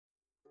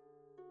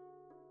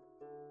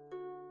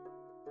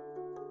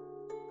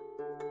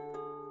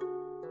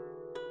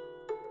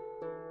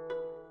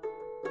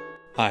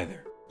Hi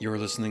there. You're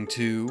listening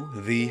to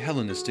the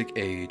Hellenistic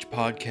Age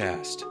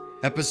Podcast,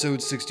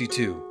 Episode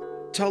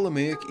 62,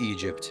 Ptolemaic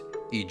Egypt,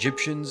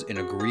 Egyptians in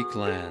a Greek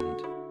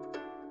Land.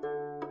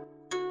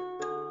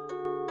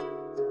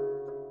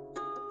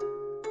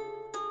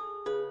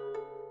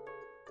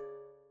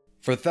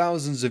 For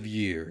thousands of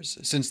years,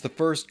 since the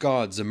first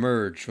gods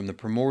emerged from the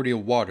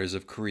primordial waters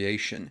of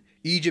creation,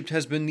 Egypt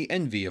has been the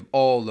envy of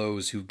all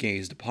those who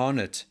gazed upon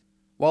it.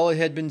 While it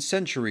had been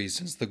centuries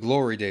since the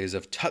glory days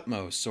of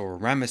Thutmose or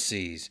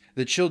Ramesses,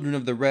 the children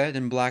of the Red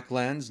and Black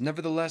Lands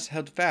nevertheless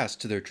held fast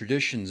to their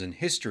traditions and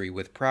history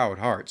with proud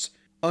hearts,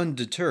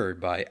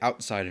 undeterred by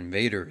outside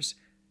invaders.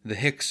 The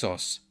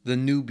Hyksos, the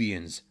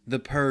Nubians, the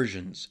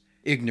Persians.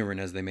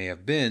 Ignorant as they may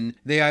have been,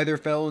 they either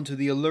fell into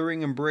the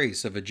alluring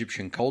embrace of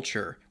Egyptian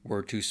culture,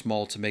 were too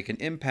small to make an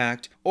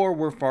impact, or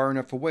were far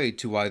enough away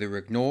to either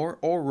ignore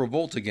or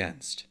revolt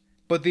against.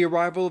 But the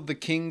arrival of the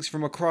kings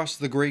from across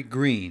the Great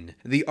Green,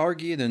 the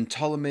Argead and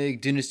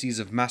Ptolemaic dynasties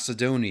of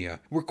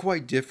Macedonia, were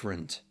quite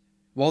different.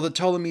 While the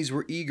Ptolemies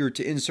were eager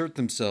to insert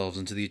themselves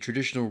into the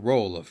traditional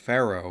role of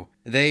pharaoh,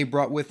 they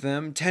brought with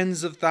them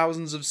tens of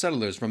thousands of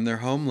settlers from their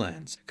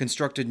homelands,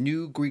 constructed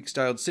new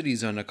Greek-styled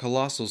cities on a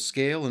colossal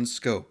scale and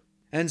scope,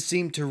 and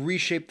seemed to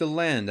reshape the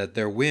land at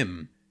their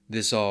whim.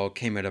 This all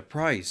came at a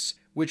price,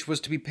 which was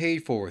to be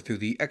paid for through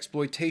the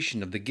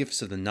exploitation of the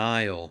gifts of the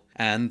Nile,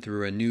 and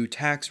through a new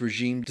tax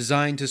regime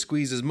designed to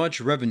squeeze as much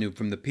revenue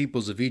from the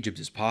peoples of Egypt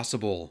as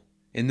possible.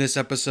 In this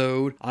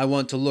episode, I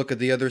want to look at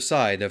the other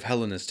side of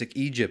Hellenistic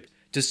Egypt,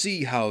 to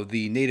see how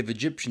the native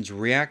Egyptians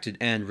reacted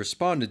and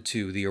responded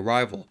to the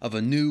arrival of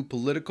a new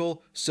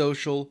political,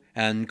 social,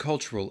 and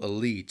cultural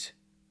elite.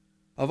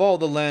 Of all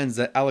the lands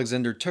that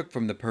Alexander took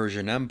from the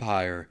Persian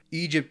Empire,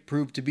 Egypt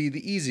proved to be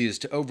the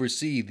easiest to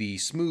oversee the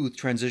smooth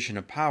transition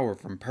of power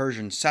from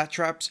Persian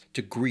satraps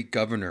to Greek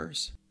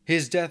governors.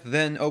 His death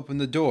then opened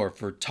the door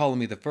for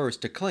Ptolemy I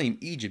to claim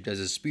Egypt as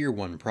a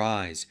spear-won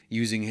prize,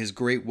 using his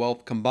great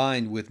wealth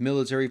combined with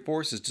military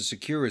forces to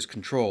secure his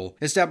control,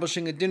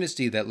 establishing a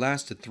dynasty that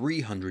lasted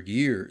 300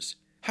 years.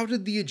 How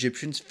did the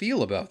Egyptians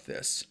feel about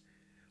this?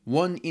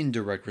 One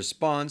indirect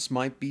response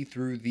might be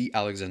through the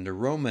Alexander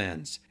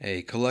Romance,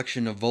 a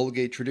collection of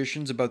Vulgate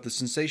traditions about the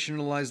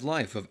sensationalized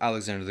life of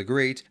Alexander the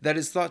Great that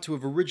is thought to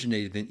have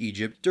originated in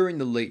Egypt during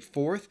the late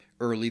 4th,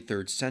 early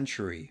 3rd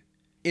century.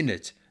 In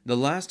it, the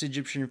last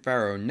Egyptian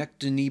pharaoh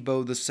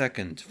Nectanebo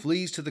II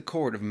flees to the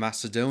court of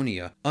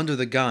Macedonia under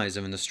the guise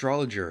of an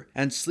astrologer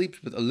and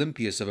sleeps with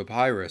Olympias of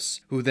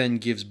Epirus, who then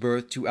gives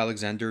birth to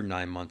Alexander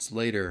 9 months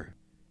later.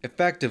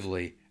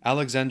 Effectively,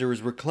 Alexander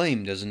is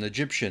reclaimed as an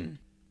Egyptian.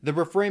 The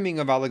reframing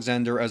of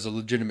Alexander as a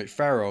legitimate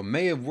pharaoh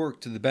may have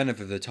worked to the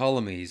benefit of the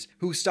Ptolemies,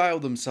 who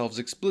styled themselves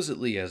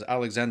explicitly as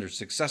Alexander's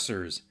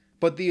successors,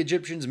 but the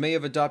Egyptians may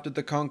have adopted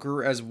the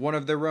conqueror as one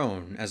of their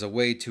own as a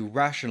way to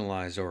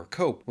rationalize or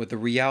cope with the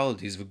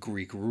realities of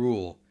Greek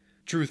rule.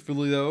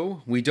 Truthfully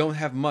though, we don't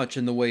have much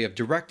in the way of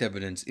direct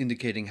evidence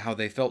indicating how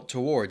they felt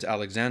towards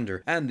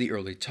Alexander and the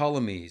early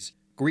Ptolemies.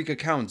 Greek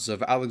accounts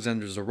of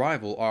Alexander's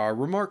arrival are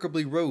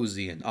remarkably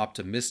rosy and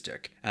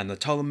optimistic, and the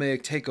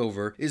Ptolemaic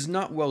takeover is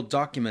not well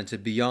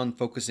documented beyond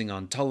focusing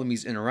on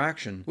Ptolemy's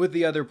interaction with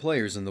the other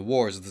players in the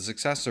wars of the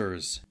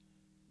successors.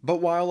 But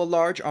while a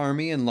large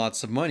army and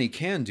lots of money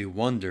can do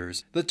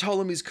wonders, the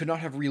Ptolemies could not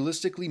have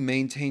realistically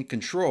maintained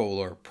control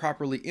or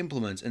properly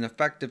implement an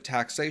effective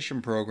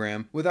taxation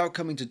program without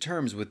coming to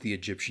terms with the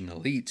Egyptian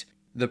elite,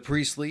 the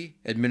priestly,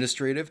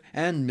 administrative,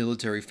 and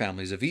military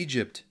families of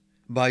Egypt.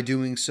 By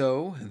doing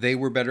so, they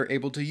were better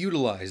able to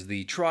utilize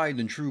the tried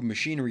and true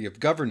machinery of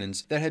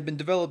governance that had been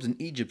developed in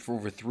Egypt for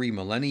over 3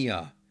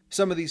 millennia.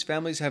 Some of these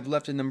families have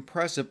left an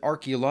impressive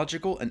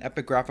archaeological and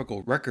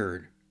epigraphical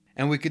record,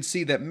 and we could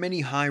see that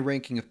many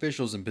high-ranking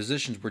officials and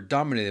positions were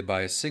dominated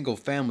by a single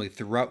family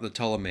throughout the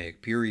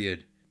Ptolemaic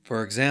period.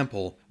 For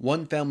example,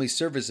 one family's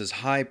service as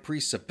high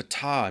priests of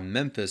Ptah in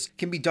Memphis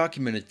can be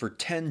documented for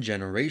 10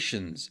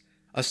 generations.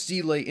 A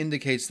stele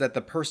indicates that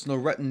the personal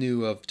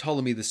retinue of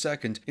Ptolemy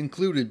II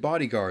included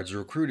bodyguards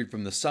recruited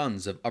from the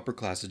sons of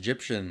upper-class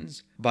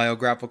Egyptians.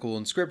 Biographical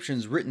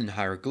inscriptions written in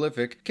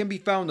hieroglyphic can be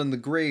found on the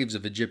graves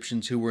of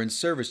Egyptians who were in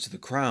service to the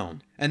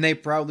crown, and they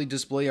proudly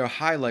display a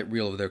highlight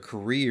reel of their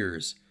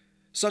careers.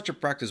 Such a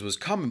practice was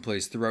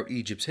commonplace throughout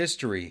Egypt's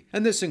history,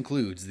 and this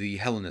includes the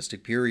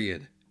Hellenistic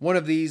period. One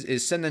of these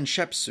is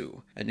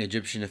Senenshepsu, an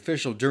Egyptian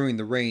official during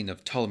the reign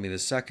of Ptolemy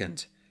II.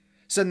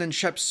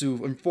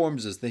 Senenshepsu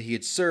informs us that he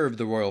had served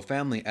the royal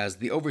family as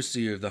the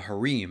overseer of the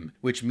harem,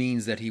 which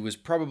means that he was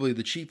probably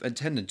the chief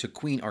attendant to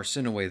Queen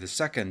Arsinoe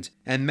II,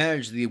 and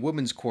managed the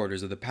women's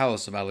quarters of the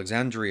Palace of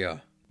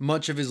Alexandria.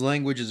 Much of his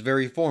language is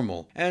very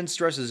formal, and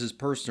stresses his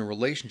personal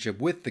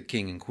relationship with the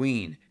king and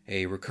queen,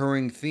 a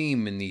recurring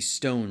theme in these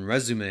stone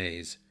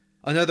resumes.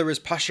 Another is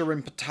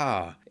Pasharin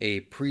Ptah, a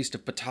priest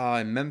of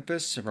Ptah in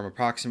Memphis from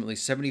approximately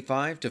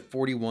 75 to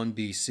 41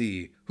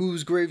 BC,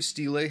 whose grave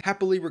stele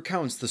happily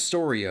recounts the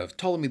story of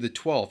Ptolemy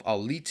XII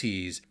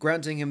Auletes,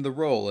 granting him the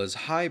role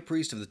as high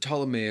priest of the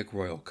Ptolemaic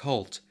royal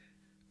cult.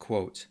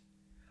 Quote,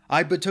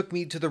 I betook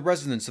me to the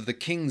residence of the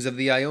kings of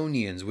the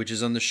Ionians, which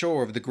is on the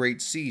shore of the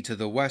great sea to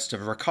the west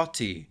of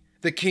Rakati.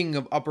 The king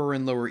of Upper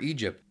and Lower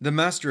Egypt, the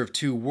master of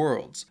two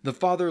worlds, the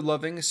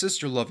father-loving,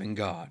 sister-loving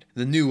god,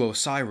 the new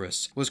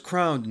Osiris, was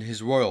crowned in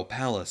his royal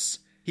palace.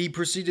 He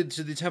proceeded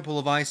to the temple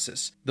of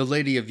Isis, the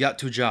lady of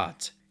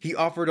Yat-Tujat. He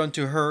offered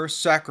unto her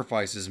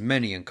sacrifices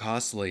many and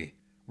costly.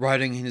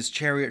 Riding in his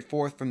chariot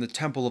forth from the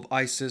temple of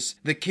Isis,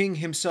 the king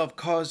himself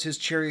caused his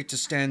chariot to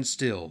stand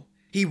still.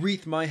 He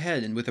wreathed my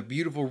head in with a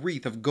beautiful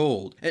wreath of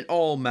gold, and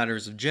all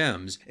matters of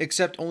gems,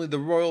 except only the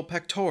royal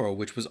pectoral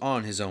which was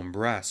on his own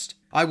breast.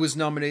 I was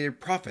nominated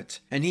prophet,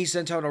 and he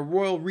sent out a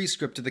royal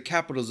rescript to the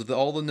capitals of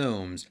all the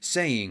nomes,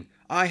 saying,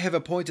 I have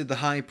appointed the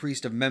high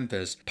priest of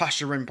Memphis,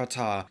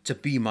 Pasherenptah, to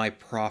be my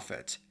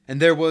prophet.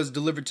 And there was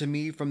delivered to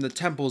me from the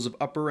temples of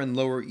Upper and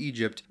Lower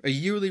Egypt a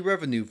yearly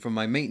revenue for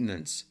my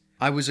maintenance.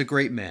 I was a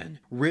great man,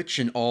 rich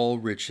in all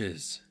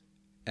riches.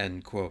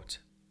 End quote.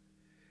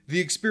 The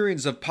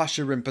experience of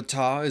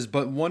Pasherenptah is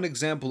but one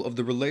example of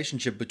the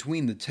relationship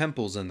between the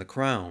temples and the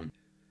crown.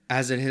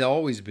 As it had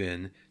always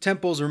been,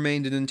 temples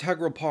remained an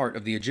integral part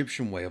of the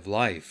Egyptian way of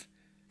life.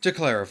 To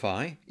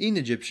clarify, in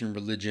Egyptian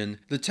religion,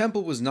 the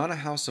temple was not a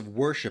house of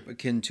worship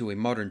akin to a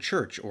modern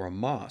church or a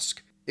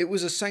mosque. It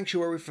was a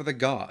sanctuary for the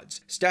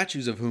gods,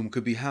 statues of whom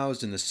could be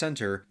housed in the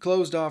center,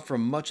 closed off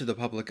from much of the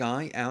public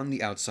eye and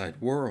the outside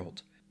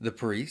world. The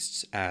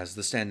priests, as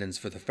the stand-ins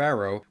for the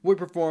pharaoh, would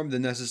perform the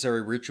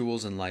necessary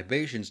rituals and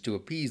libations to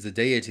appease the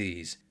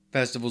deities.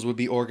 Festivals would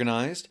be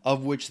organized,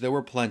 of which there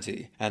were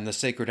plenty, and the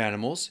sacred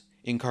animals,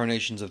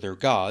 incarnations of their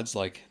gods,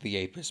 like the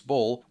Apis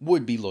bull,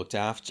 would be looked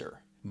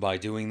after. By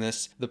doing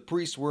this, the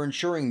priests were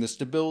ensuring the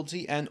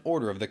stability and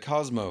order of the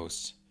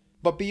cosmos.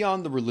 But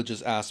beyond the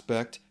religious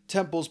aspect,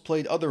 temples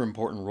played other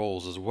important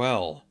roles as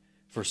well.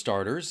 For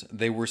starters,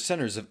 they were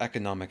centers of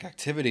economic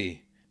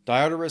activity.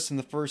 Diodorus in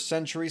the 1st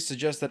century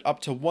suggests that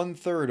up to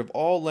 1/3 of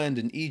all land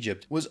in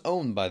Egypt was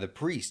owned by the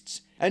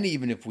priests, and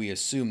even if we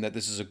assume that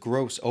this is a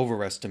gross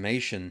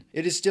overestimation,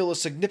 it is still a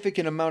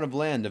significant amount of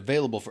land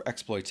available for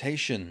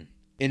exploitation.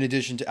 In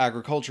addition to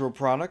agricultural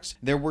products,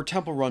 there were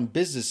temple-run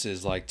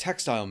businesses like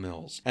textile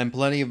mills, and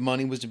plenty of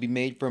money was to be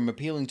made from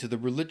appealing to the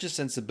religious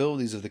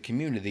sensibilities of the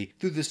community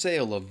through the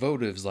sale of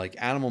votives like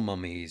animal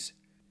mummies.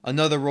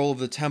 Another role of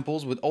the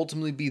temples would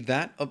ultimately be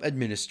that of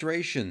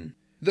administration.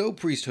 Though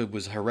priesthood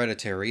was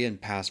hereditary and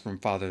passed from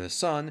father to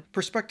son,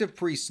 prospective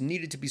priests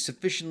needed to be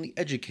sufficiently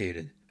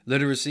educated.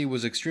 Literacy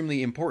was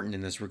extremely important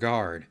in this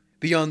regard.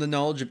 Beyond the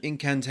knowledge of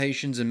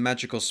incantations and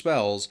magical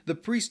spells, the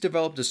priests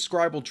developed a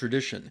scribal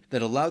tradition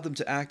that allowed them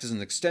to act as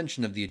an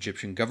extension of the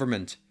Egyptian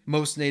government.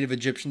 Most native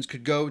Egyptians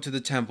could go to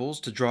the temples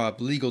to draw up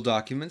legal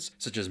documents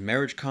such as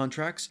marriage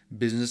contracts,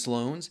 business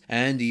loans,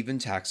 and even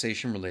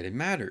taxation-related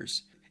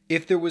matters.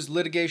 If there was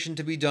litigation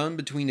to be done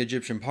between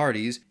Egyptian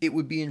parties, it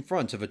would be in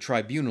front of a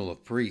tribunal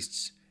of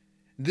priests.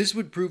 This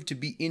would prove to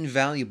be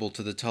invaluable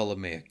to the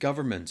Ptolemaic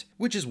government,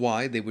 which is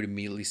why they would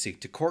immediately seek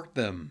to court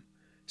them.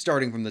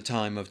 Starting from the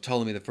time of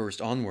Ptolemy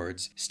I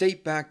onwards,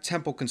 state-backed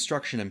temple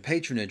construction and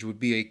patronage would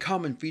be a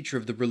common feature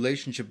of the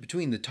relationship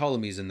between the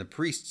Ptolemies and the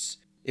priests.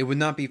 It would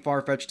not be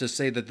far-fetched to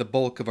say that the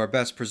bulk of our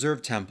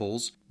best-preserved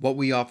temples, what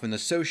we often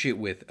associate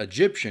with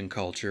Egyptian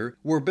culture,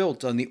 were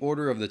built on the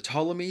order of the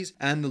Ptolemies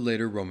and the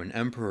later Roman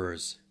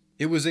emperors.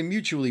 It was a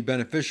mutually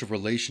beneficial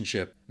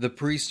relationship. The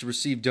priests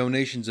received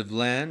donations of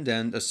land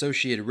and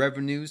associated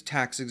revenues,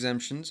 tax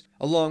exemptions,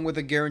 along with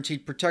a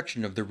guaranteed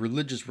protection of their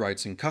religious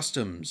rights and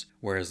customs,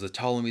 whereas the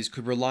Ptolemies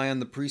could rely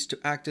on the priests to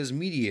act as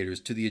mediators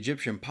to the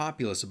Egyptian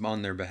populace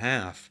on their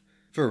behalf.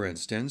 For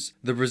instance,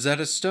 the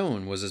Rosetta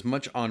Stone was as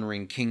much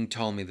honoring King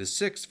Ptolemy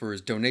VI for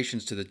his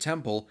donations to the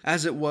temple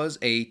as it was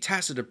a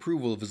tacit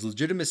approval of his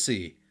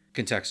legitimacy.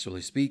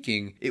 Contextually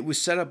speaking, it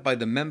was set up by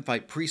the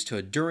Memphite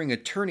priesthood during a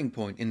turning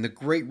point in the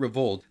Great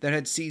Revolt that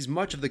had seized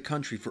much of the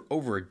country for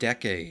over a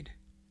decade.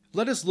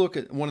 Let us look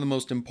at one of the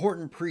most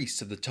important priests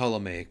of the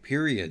Ptolemaic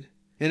period.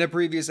 In a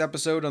previous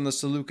episode on the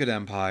Seleucid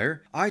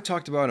Empire, I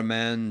talked about a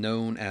man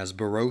known as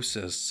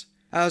Berosus.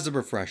 As a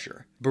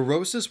refresher,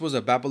 Berosus was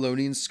a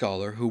Babylonian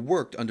scholar who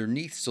worked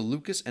underneath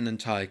Seleucus and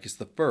Antiochus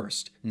I,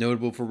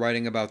 notable for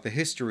writing about the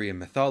history and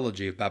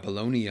mythology of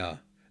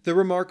Babylonia. The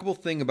remarkable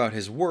thing about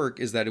his work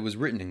is that it was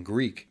written in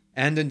Greek,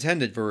 and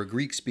intended for a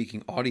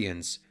Greek-speaking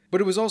audience, but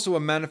it was also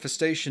a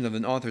manifestation of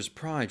an author's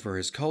pride for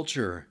his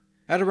culture.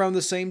 At around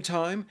the same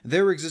time,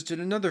 there existed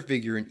another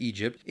figure in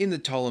Egypt in the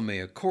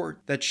Ptolemaic court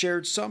that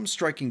shared some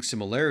striking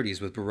similarities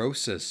with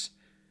Berosus.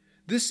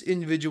 This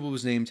individual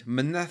was named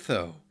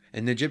Manetho,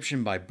 an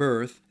Egyptian by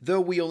birth,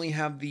 though we only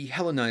have the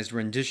Hellenized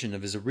rendition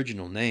of his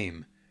original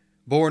name.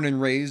 Born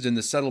and raised in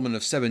the settlement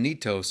of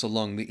Sebennytos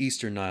along the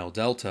eastern Nile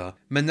Delta,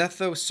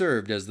 Manetho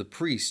served as the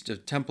priest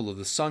of temple of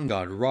the sun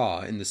god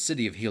Ra in the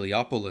city of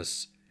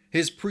Heliopolis.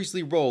 His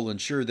priestly role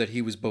ensured that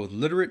he was both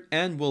literate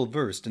and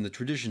well-versed in the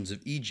traditions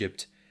of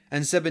Egypt,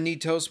 and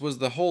Sebennytos was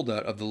the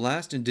holdout of the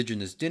last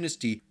indigenous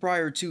dynasty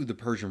prior to the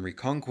Persian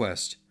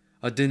reconquest,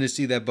 a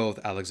dynasty that both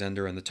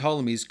Alexander and the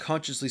Ptolemies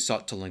consciously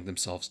sought to link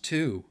themselves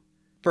to.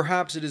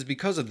 Perhaps it is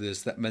because of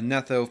this that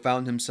Manetho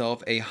found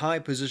himself a high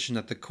position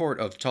at the court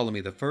of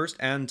Ptolemy I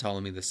and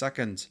Ptolemy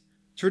II.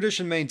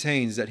 Tradition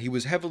maintains that he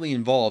was heavily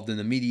involved in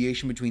the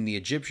mediation between the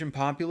Egyptian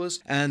populace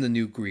and the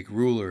new Greek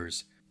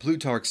rulers.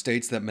 Plutarch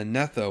states that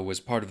Manetho was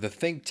part of the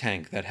think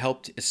tank that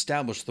helped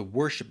establish the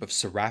worship of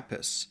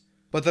Serapis.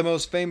 But the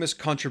most famous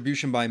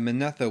contribution by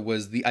Manetho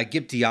was the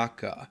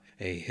Aegyptiaca,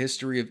 a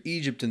history of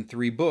Egypt in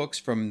 3 books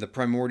from the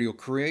primordial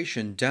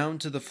creation down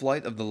to the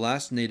flight of the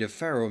last native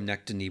pharaoh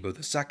Nectanebo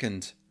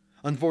II.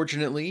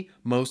 Unfortunately,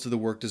 most of the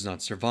work does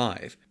not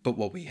survive, but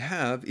what we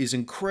have is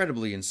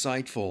incredibly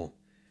insightful.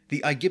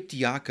 The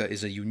Aegyptiaca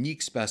is a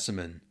unique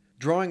specimen.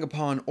 Drawing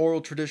upon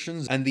oral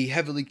traditions and the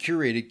heavily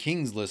curated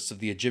kings lists of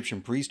the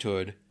Egyptian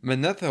priesthood,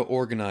 Manetho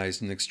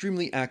organized an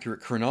extremely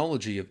accurate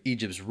chronology of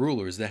Egypt's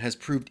rulers that has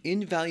proved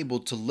invaluable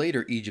to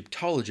later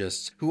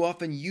Egyptologists who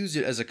often used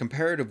it as a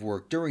comparative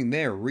work during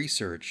their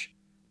research.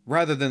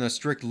 Rather than a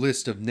strict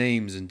list of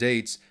names and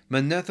dates,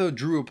 Manetho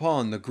drew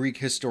upon the Greek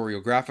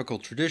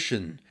historiographical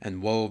tradition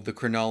and wove the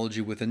chronology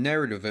with a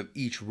narrative of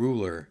each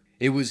ruler.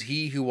 It was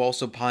he who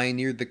also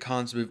pioneered the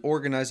concept of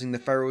organizing the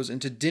pharaohs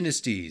into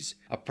dynasties,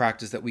 a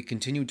practice that we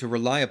continue to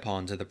rely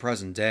upon to the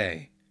present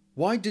day.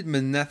 Why did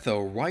Manetho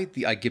write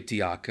the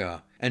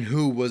Aegyptiaca, and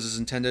who was his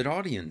intended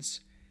audience?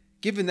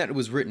 Given that it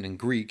was written in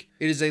Greek,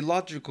 it is a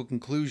logical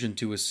conclusion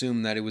to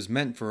assume that it was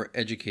meant for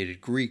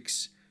educated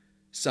Greeks.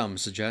 Some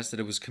suggest that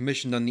it was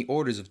commissioned on the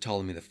orders of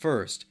Ptolemy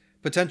I,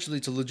 potentially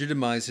to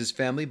legitimize his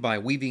family by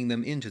weaving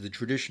them into the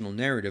traditional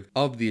narrative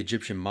of the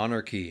Egyptian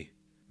monarchy.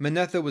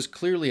 Manetho was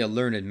clearly a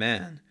learned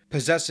man,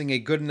 possessing a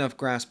good enough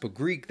grasp of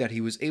Greek that he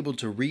was able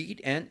to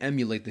read and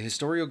emulate the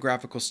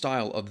historiographical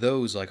style of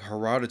those like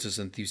Herodotus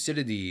and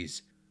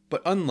Thucydides.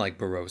 But unlike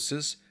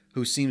Berosus,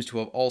 who seems to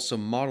have also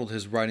modeled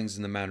his writings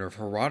in the manner of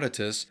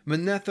Herodotus,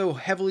 Manetho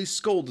heavily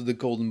scolded the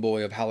golden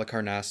boy of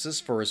Halicarnassus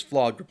for his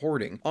flawed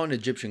reporting on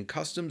Egyptian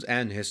customs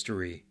and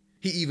history.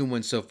 He even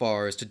went so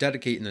far as to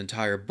dedicate an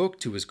entire book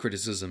to his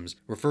criticisms,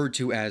 referred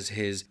to as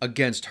his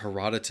Against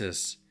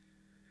Herodotus.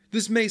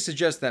 This may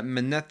suggest that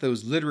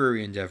Manetho's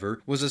literary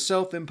endeavor was a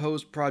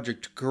self-imposed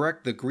project to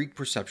correct the Greek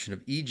perception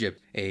of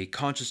Egypt, a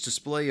conscious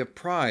display of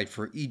pride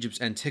for Egypt's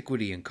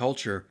antiquity and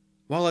culture,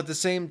 while at the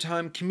same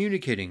time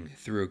communicating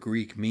through a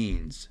Greek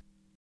means.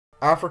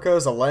 Africa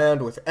is a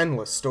land with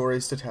endless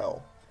stories to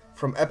tell.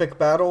 From epic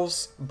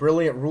battles,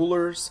 brilliant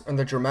rulers, and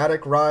the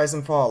dramatic rise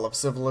and fall of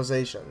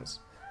civilizations.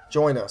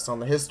 Join us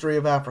on the History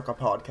of Africa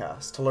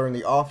podcast to learn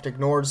the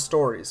oft-ignored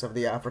stories of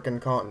the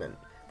African continent.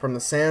 From the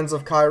sands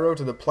of Cairo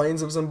to the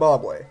plains of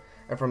Zimbabwe,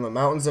 and from the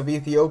mountains of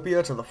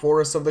Ethiopia to the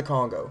forests of the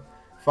Congo.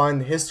 Find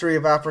the History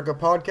of Africa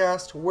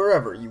podcast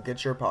wherever you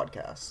get your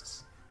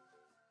podcasts.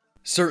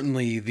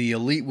 Certainly, the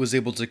elite was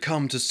able to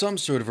come to some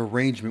sort of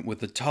arrangement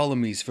with the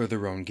Ptolemies for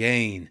their own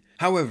gain.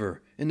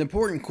 However, an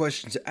important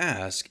question to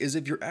ask is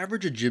if your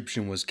average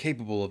Egyptian was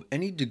capable of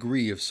any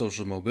degree of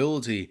social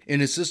mobility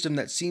in a system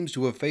that seems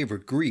to have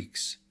favored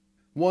Greeks.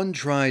 One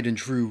tried and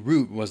true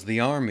route was the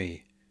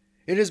army.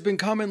 It has been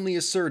commonly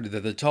asserted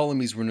that the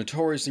Ptolemies were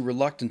notoriously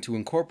reluctant to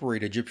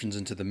incorporate Egyptians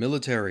into the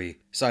military,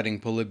 citing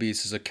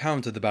Polybius'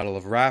 account of the Battle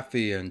of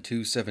Raphia in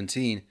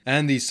 217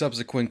 and the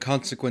subsequent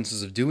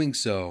consequences of doing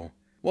so.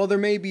 While there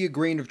may be a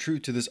grain of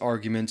truth to this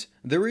argument,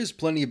 there is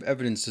plenty of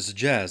evidence to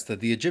suggest that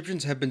the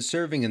Egyptians have been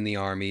serving in the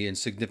army in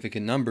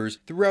significant numbers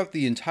throughout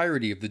the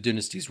entirety of the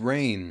dynasty's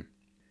reign.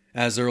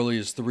 As early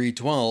as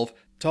 312,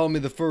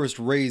 Ptolemy I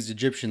raised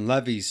Egyptian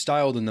levies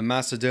styled in the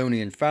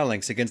Macedonian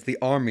phalanx against the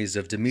armies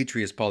of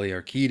Demetrius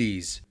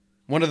Polyarchides.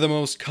 One of the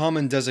most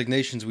common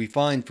designations we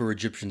find for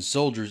Egyptian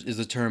soldiers is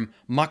the term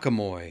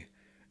makamoi.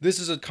 This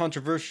is a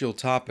controversial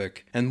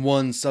topic, and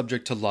one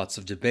subject to lots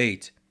of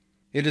debate.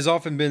 It has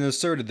often been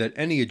asserted that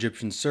any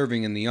Egyptian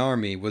serving in the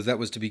army that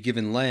was to be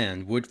given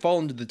land would fall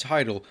under the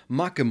title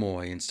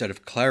makamoi instead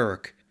of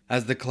cleric,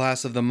 as the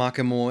class of the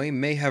makamoi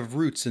may have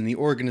roots in the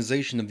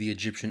organization of the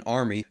Egyptian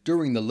army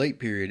during the late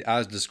period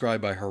as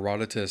described by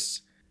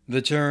Herodotus.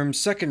 The term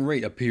second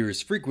rate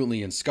appears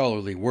frequently in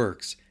scholarly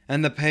works,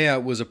 and the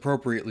payout was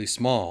appropriately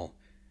small.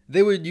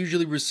 They would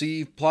usually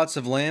receive plots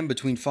of land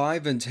between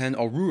 5 and 10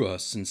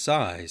 aruas in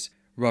size,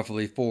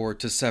 roughly 4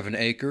 to 7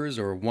 acres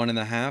or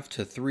 1.5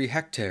 to 3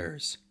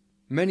 hectares.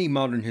 Many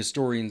modern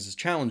historians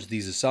challenge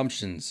these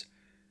assumptions.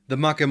 The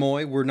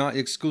makamoi were not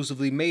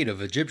exclusively made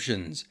of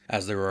Egyptians,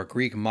 as there are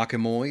Greek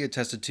makamoi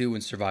attested to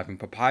in surviving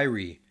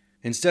papyri.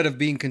 Instead of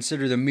being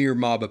considered a mere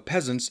mob of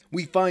peasants,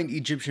 we find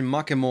Egyptian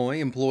makamoi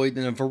employed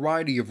in a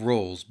variety of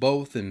roles,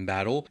 both in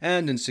battle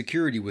and in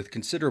security with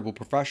considerable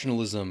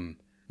professionalism.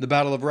 The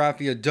Battle of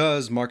Raphia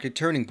does mark a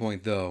turning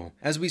point, though,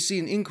 as we see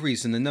an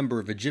increase in the number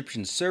of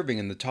Egyptians serving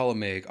in the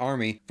Ptolemaic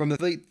army from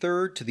the late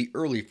 3rd to the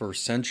early 1st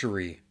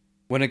century.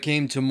 When it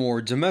came to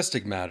more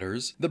domestic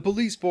matters, the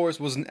police force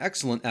was an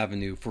excellent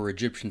avenue for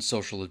Egyptian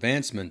social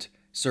advancement,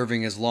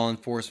 serving as law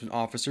enforcement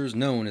officers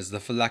known as the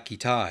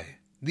phylakitai.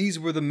 These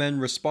were the men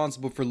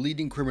responsible for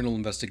leading criminal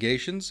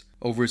investigations,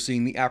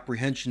 overseeing the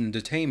apprehension and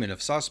detainment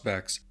of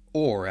suspects,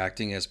 or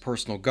acting as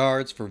personal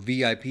guards for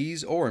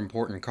VIPs or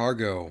important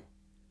cargo.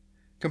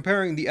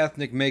 Comparing the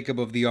ethnic makeup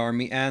of the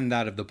army and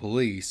that of the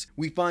police,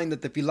 we find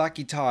that the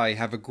Phylakitai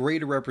have a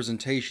greater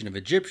representation of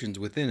Egyptians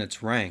within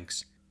its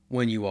ranks.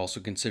 When you also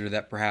consider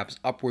that perhaps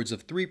upwards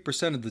of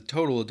 3% of the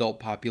total adult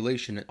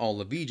population in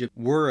all of Egypt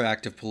were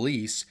active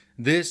police,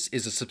 this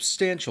is a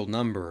substantial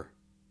number.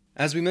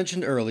 As we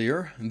mentioned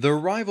earlier, the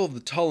arrival of the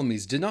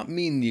Ptolemies did not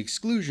mean the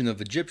exclusion of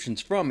Egyptians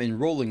from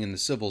enrolling in the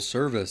civil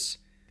service.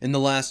 In the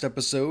last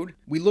episode,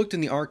 we looked in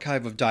the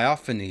archive of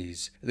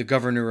Diophanes, the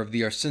governor of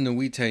the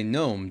Arsinoete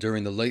nome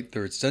during the late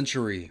 3rd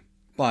century.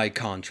 By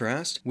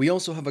contrast, we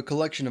also have a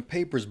collection of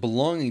papers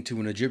belonging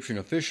to an Egyptian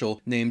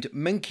official named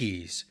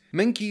Menkes.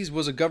 Menkes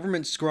was a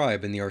government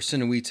scribe in the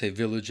Arsinoete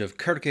village of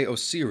Kirke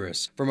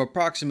Osiris from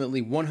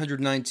approximately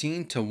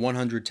 119 to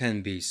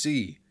 110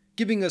 BC,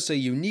 giving us a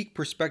unique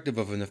perspective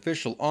of an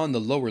official on the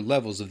lower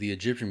levels of the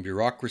Egyptian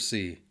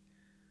bureaucracy.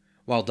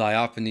 While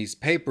Diophanes'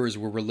 papers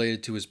were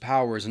related to his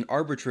power as an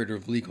arbitrator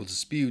of legal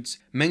disputes,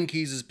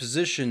 Menkes'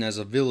 position as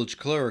a village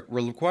clerk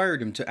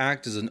required him to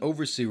act as an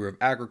overseer of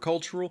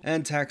agricultural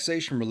and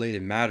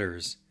taxation-related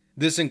matters.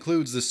 This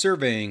includes the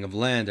surveying of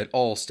land at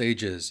all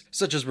stages,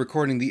 such as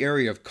recording the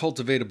area of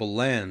cultivatable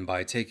land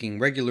by taking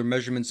regular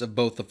measurements of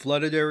both the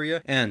flooded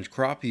area and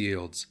crop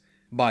yields.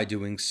 By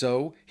doing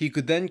so, he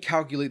could then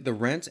calculate the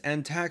rent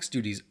and tax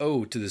duties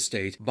owed to the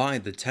state by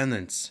the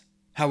tenants.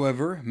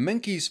 However,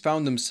 Menkes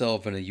found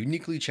himself in a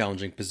uniquely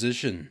challenging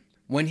position.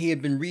 When he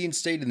had been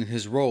reinstated in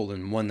his role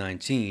in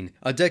 119,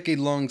 a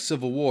decade-long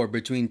civil war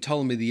between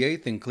Ptolemy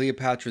VIII and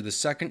Cleopatra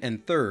II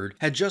and III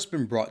had just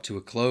been brought to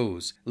a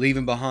close,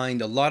 leaving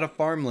behind a lot of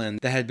farmland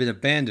that had been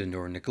abandoned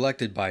or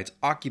neglected by its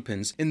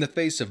occupants in the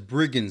face of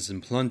brigands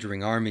and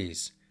plundering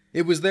armies.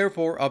 It was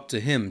therefore up to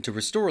him to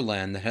restore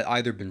land that had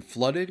either been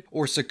flooded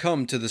or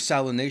succumbed to the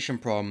salination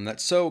problem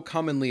that so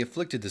commonly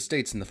afflicted the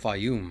states in the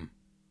Fayum.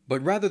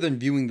 But rather than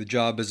viewing the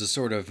job as a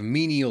sort of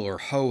menial or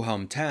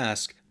ho-hum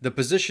task, the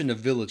position of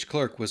village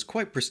clerk was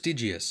quite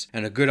prestigious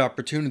and a good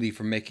opportunity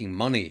for making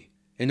money.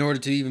 In order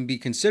to even be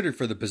considered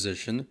for the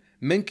position,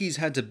 Menkes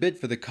had to bid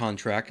for the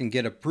contract and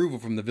get approval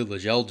from the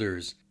village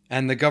elders,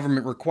 and the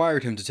government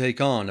required him to take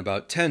on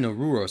about 10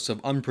 aruros of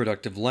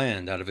unproductive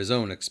land out of his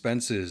own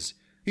expenses.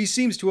 He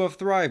seems to have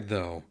thrived,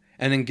 though,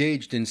 and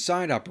engaged in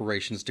side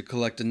operations to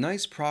collect a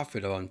nice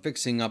profit on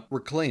fixing up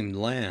reclaimed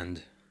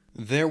land.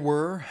 There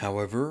were,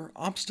 however,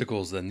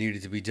 obstacles that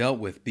needed to be dealt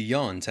with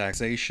beyond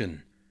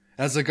taxation.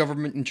 As a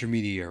government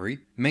intermediary,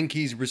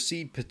 Menkes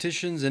received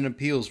petitions and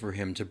appeals for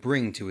him to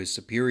bring to his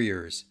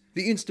superiors.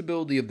 The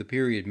instability of the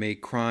period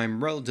made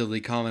crime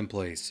relatively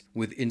commonplace,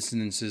 with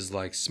incidences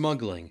like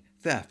smuggling,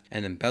 theft,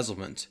 and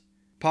embezzlement.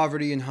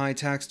 Poverty and high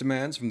tax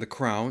demands from the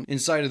crown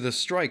incited a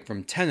strike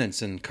from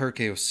tenants in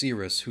Kirke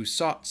Osiris who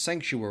sought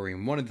sanctuary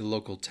in one of the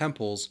local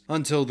temples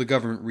until the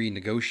government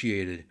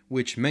renegotiated,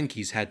 which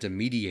Menkes had to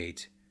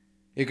mediate.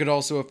 It could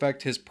also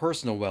affect his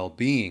personal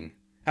well-being.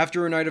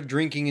 After a night of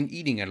drinking and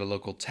eating at a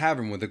local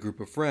tavern with a group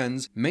of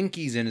friends,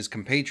 Menkes and his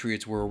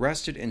compatriots were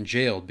arrested and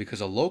jailed because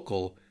a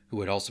local,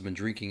 who had also been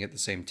drinking at the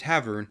same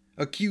tavern,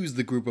 accused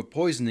the group of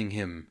poisoning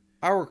him.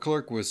 Our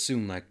clerk was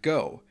soon let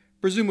go,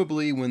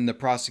 presumably when the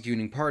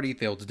prosecuting party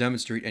failed to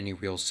demonstrate any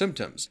real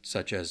symptoms,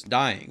 such as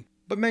dying,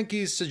 but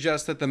Menkes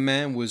suggests that the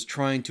man was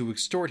trying to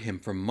extort him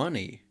for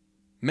money.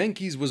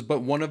 Menkes was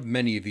but one of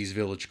many of these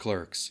village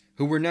clerks,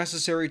 who were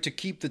necessary to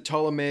keep the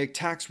Ptolemaic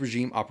tax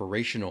regime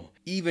operational,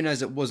 even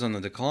as it was on the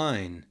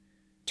decline.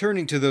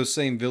 Turning to those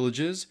same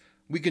villages,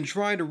 we can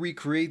try to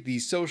recreate the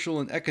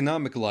social and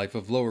economic life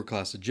of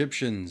lower-class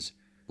Egyptians.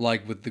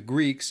 Like with the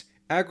Greeks,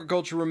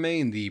 agriculture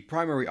remained the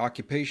primary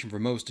occupation for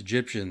most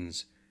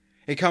Egyptians.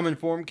 A common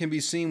form can be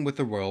seen with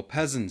the royal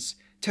peasants,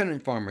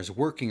 tenant farmers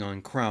working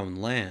on crown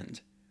land.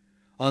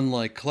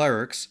 Unlike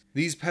clerics,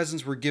 these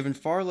peasants were given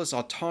far less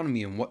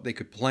autonomy in what they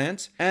could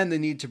plant, and the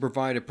need to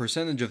provide a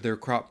percentage of their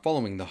crop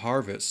following the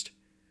harvest.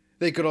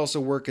 They could also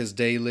work as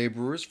day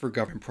laborers for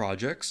government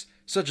projects,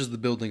 such as the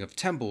building of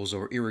temples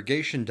or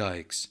irrigation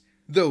dikes.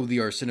 Though the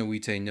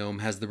Arsinoete nome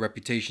has the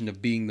reputation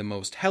of being the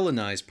most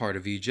Hellenized part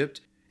of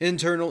Egypt,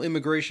 internal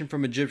immigration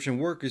from Egyptian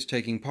workers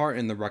taking part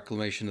in the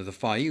reclamation of the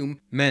Fayum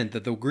meant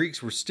that the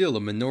Greeks were still a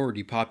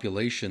minority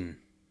population.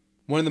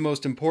 One of the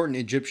most important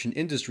Egyptian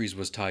industries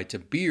was tied to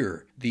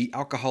beer, the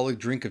alcoholic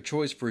drink of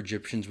choice for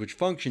Egyptians which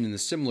functioned in a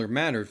similar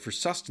manner for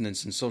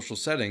sustenance in social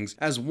settings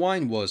as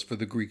wine was for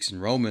the Greeks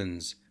and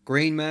Romans.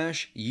 Grain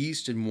mash,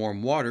 yeast, and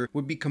warm water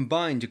would be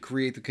combined to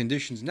create the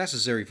conditions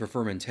necessary for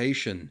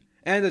fermentation,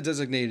 and a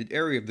designated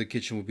area of the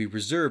kitchen would be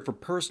reserved for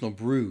personal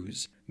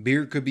brews.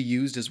 Beer could be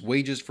used as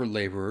wages for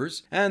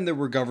laborers, and there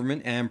were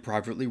government and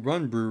privately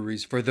run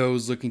breweries for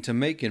those looking to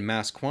make in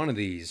mass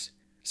quantities.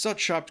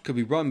 Such shops could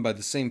be run by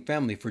the same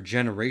family for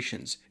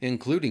generations,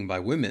 including by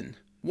women.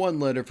 One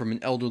letter from an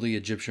elderly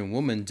Egyptian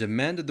woman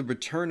demanded the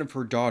return of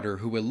her daughter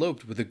who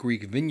eloped with a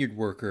Greek vineyard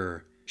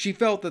worker. She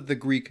felt that the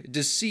Greek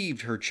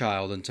deceived her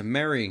child into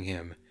marrying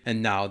him,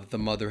 and now that the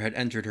mother had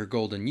entered her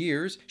golden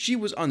years, she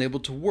was unable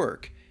to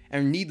work,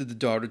 and needed the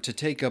daughter to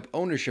take up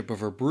ownership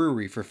of her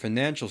brewery for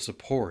financial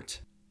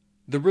support.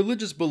 The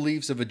religious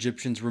beliefs of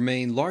Egyptians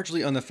remained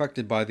largely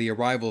unaffected by the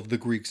arrival of the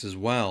Greeks as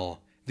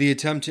well. The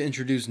attempt to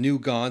introduce new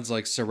gods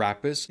like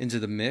Serapis into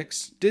the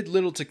mix did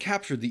little to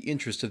capture the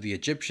interest of the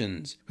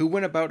Egyptians, who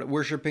went about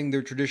worshipping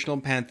their traditional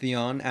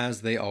pantheon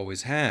as they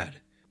always had.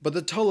 But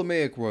the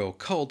Ptolemaic royal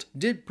cult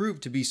did prove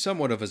to be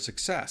somewhat of a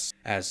success,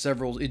 as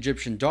several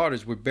Egyptian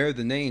daughters would bear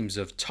the names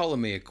of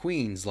Ptolemaic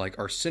queens like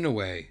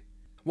Arsinoe.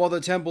 While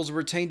the temples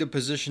retained a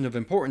position of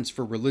importance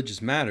for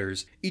religious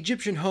matters,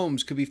 Egyptian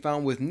homes could be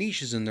found with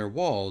niches in their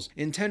walls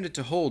intended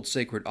to hold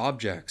sacred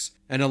objects,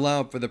 and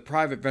allowed for the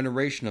private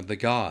veneration of the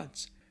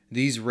gods.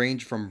 These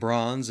ranged from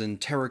bronze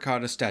and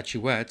terracotta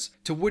statuettes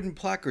to wooden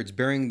placards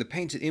bearing the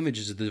painted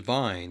images of the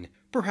divine,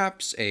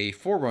 perhaps a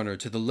forerunner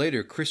to the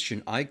later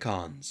Christian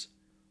icons.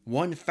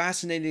 One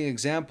fascinating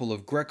example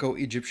of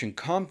Greco-Egyptian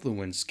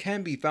confluence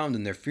can be found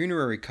in their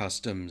funerary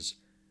customs.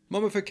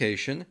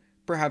 Mummification,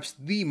 perhaps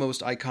the most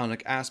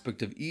iconic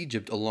aspect of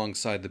Egypt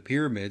alongside the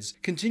pyramids,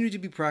 continued to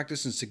be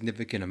practiced in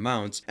significant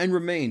amounts and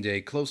remained a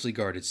closely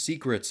guarded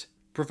secret.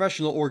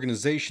 Professional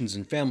organizations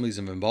and families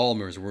of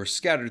embalmers were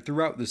scattered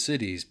throughout the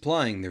cities,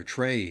 plying their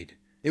trade.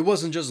 It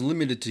wasn't just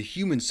limited to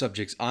human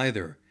subjects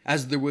either,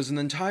 as there was an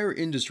entire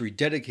industry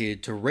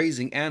dedicated to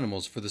raising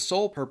animals for the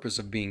sole purpose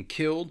of being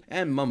killed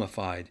and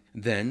mummified,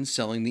 then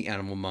selling the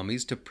animal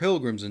mummies to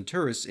pilgrims and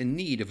tourists in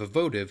need of a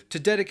votive to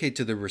dedicate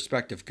to their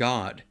respective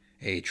god.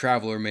 A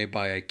traveler may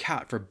buy a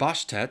cat for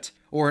Bastet,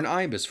 or an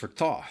ibis for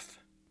Thoth.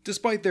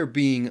 Despite there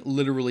being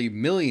literally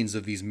millions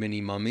of these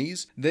mini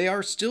mummies, they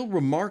are still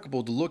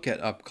remarkable to look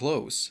at up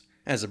close.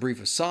 As a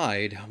brief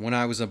aside, when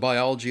I was a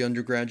biology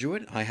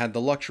undergraduate, I had the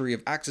luxury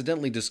of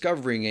accidentally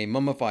discovering a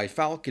mummified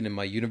falcon in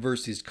my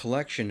university's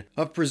collection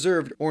of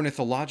preserved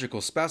ornithological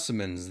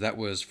specimens that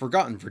was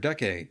forgotten for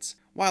decades.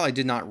 While I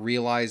did not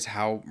realize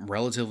how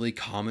relatively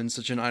common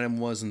such an item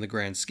was in the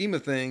grand scheme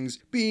of things,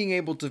 being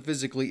able to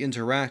physically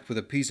interact with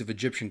a piece of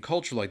Egyptian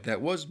culture like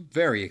that was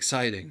very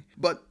exciting.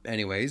 But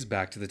anyways,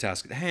 back to the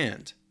task at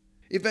hand.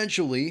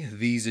 Eventually,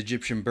 these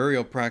Egyptian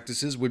burial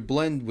practices would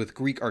blend with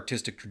Greek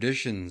artistic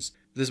traditions,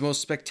 the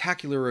most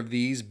spectacular of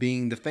these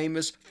being the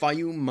famous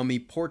Fayum mummy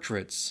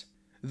portraits.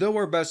 Though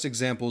our best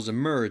examples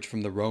emerged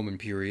from the Roman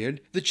period,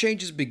 the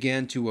changes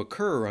began to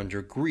occur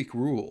under Greek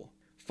rule.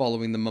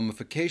 Following the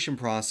mummification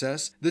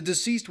process, the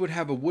deceased would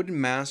have a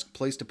wooden mask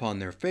placed upon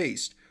their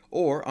face,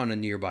 or on a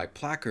nearby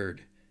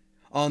placard.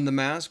 On the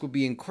mask would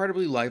be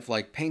incredibly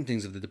lifelike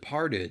paintings of the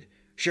departed,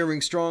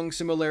 sharing strong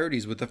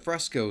similarities with the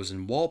frescoes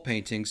and wall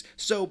paintings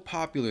so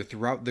popular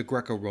throughout the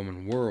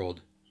Greco-Roman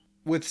world.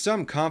 With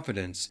some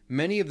confidence,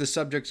 many of the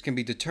subjects can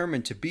be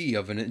determined to be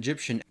of an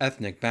Egyptian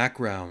ethnic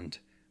background,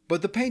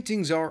 but the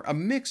paintings are a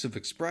mix of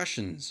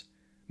expressions.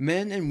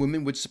 Men and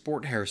women would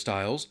sport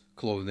hairstyles,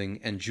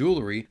 clothing, and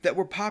jewelry that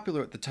were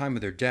popular at the time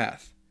of their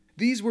death.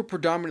 These were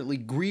predominantly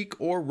Greek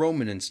or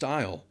Roman in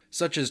style,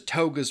 such as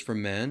togas for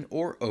men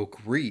or oak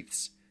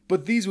wreaths,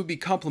 but these would be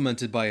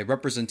complemented by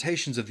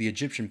representations of the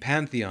Egyptian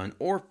pantheon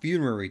or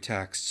funerary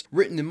texts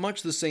written in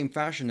much the same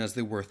fashion as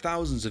they were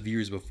thousands of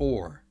years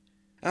before.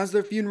 As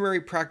their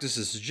funerary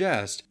practices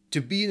suggest,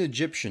 to be an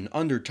Egyptian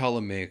under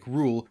Ptolemaic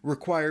rule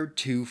required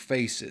two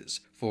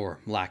faces, for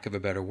lack of a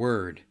better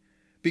word.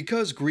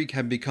 Because Greek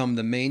had become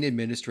the main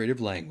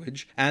administrative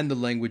language and the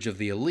language of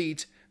the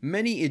elite,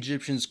 many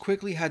Egyptians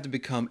quickly had to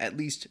become at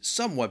least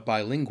somewhat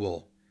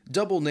bilingual.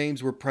 Double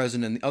names were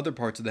present in the other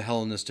parts of the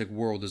Hellenistic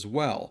world as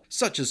well,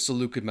 such as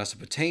Seleucid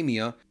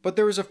Mesopotamia, but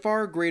there is a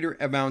far greater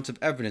amount of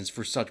evidence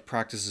for such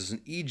practices in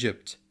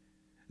Egypt.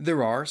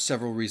 There are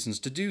several reasons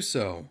to do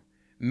so.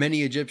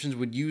 Many Egyptians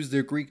would use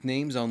their Greek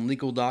names on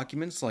legal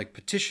documents like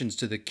petitions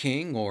to the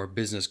king or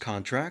business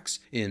contracts,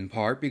 in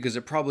part because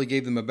it probably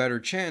gave them a better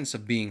chance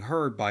of being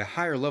heard by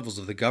higher levels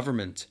of the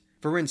government.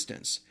 For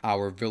instance,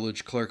 our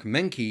village clerk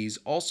Menkes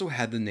also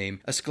had the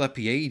name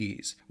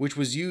Asclepiades, which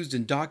was used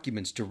in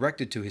documents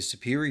directed to his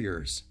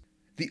superiors.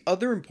 The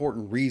other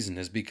important reason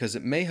is because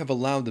it may have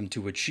allowed them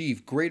to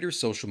achieve greater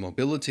social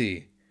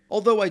mobility.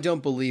 Although I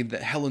don't believe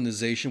that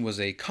Hellenization was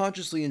a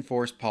consciously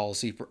enforced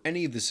policy for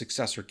any of the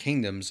successor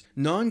kingdoms,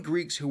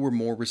 non-Greeks who were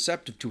more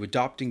receptive to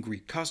adopting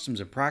Greek customs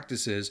and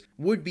practices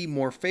would be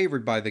more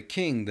favored by the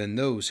king than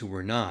those who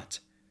were not.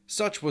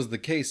 Such was the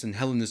case in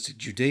Hellenistic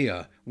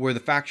Judea, where the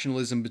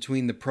factionalism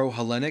between the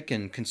pro-Hellenic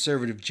and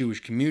conservative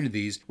Jewish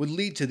communities would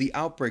lead to the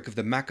outbreak of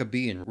the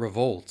Maccabean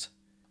revolt.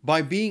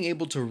 By being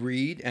able to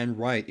read and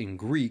write in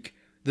Greek,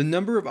 the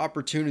number of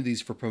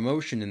opportunities for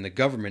promotion in the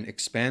government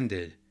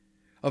expanded.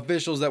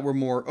 Officials that were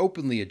more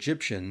openly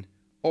Egyptian,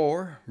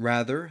 or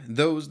rather,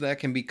 those that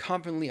can be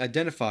confidently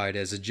identified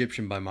as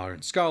Egyptian by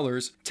modern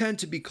scholars, tend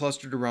to be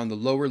clustered around the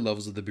lower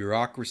levels of the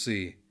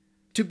bureaucracy.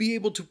 To be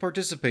able to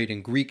participate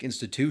in Greek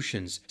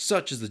institutions,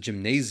 such as the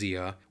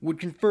gymnasia, would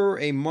confer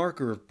a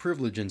marker of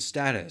privilege and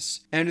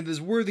status, and it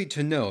is worthy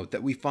to note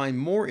that we find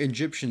more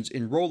Egyptians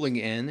enrolling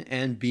in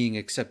and being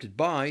accepted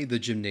by the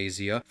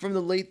gymnasia from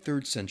the late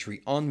 3rd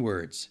century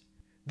onwards.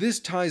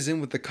 This ties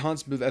in with the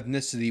concept of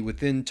ethnicity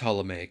within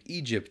Ptolemaic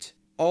Egypt.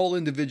 All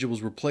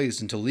individuals were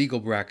placed into legal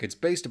brackets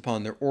based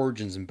upon their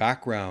origins and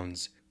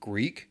backgrounds: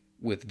 Greek,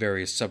 with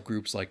various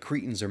subgroups like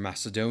Cretans or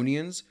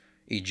Macedonians,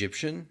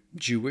 Egyptian,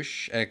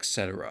 Jewish,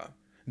 etc.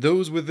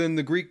 Those within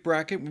the Greek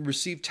bracket would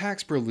receive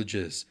tax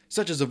privileges,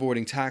 such as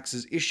avoiding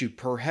taxes issued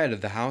per head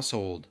of the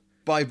household.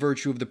 By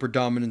virtue of the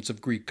predominance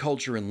of Greek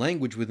culture and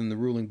language within the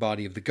ruling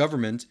body of the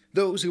government,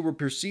 those who were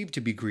perceived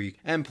to be Greek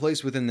and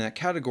placed within that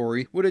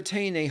category would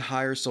attain a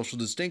higher social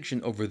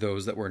distinction over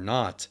those that were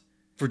not.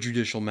 For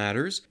judicial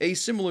matters, a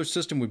similar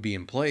system would be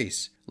in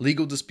place.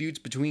 Legal disputes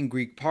between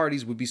Greek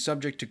parties would be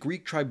subject to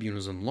Greek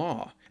tribunals and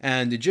law,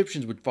 and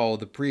Egyptians would follow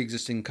the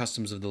pre-existing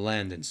customs of the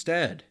land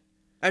instead.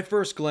 At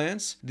first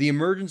glance, the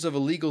emergence of a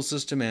legal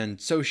system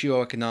and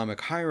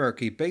socio-economic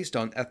hierarchy based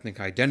on ethnic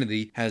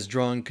identity has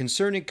drawn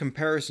concerning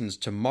comparisons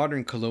to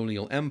modern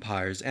colonial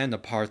empires and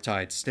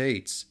apartheid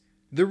states.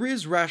 There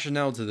is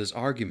rationale to this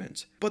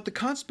argument, but the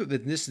concept of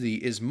ethnicity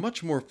is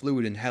much more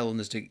fluid in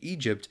Hellenistic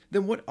Egypt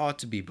than what ought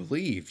to be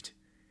believed.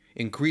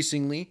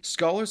 Increasingly,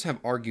 scholars have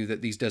argued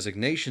that these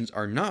designations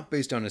are not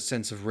based on a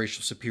sense of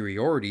racial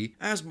superiority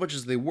as much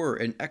as they were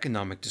an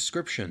economic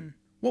description.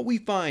 What we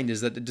find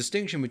is that the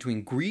distinction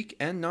between Greek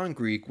and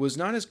non-Greek was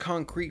not as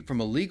concrete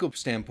from a legal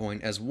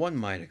standpoint as one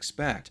might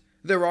expect.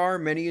 There are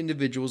many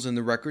individuals in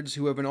the records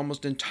who have an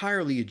almost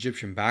entirely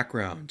Egyptian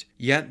background,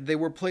 yet they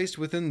were placed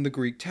within the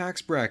Greek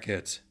tax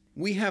bracket.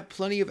 We have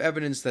plenty of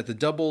evidence that the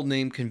double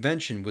name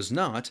convention was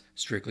not,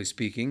 strictly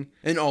speaking,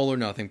 an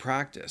all-or-nothing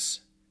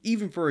practice.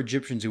 Even for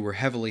Egyptians who were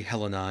heavily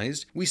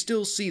Hellenized, we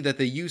still see that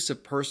the use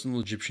of personal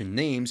Egyptian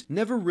names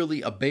never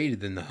really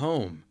abated in the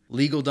home.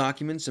 Legal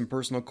documents and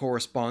personal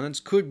correspondence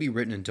could be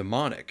written in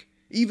Demotic.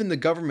 Even the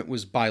government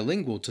was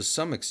bilingual to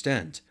some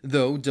extent,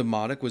 though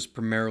Demotic was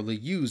primarily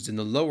used in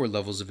the lower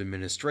levels of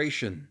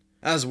administration.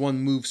 As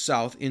one moved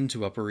south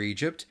into Upper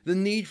Egypt, the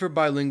need for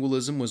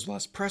bilingualism was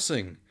less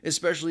pressing,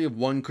 especially if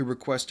one could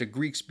request a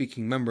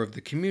Greek-speaking member of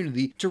the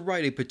community to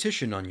write a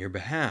petition on your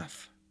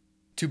behalf.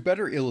 To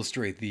better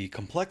illustrate the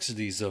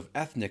complexities of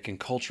ethnic and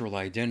cultural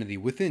identity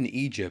within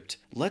Egypt,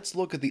 let's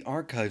look at the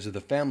archives of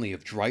the family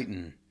of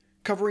Drayton.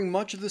 Covering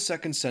much of the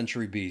 2nd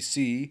century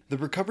BC, the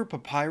recovered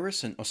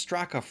papyrus and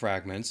ostraka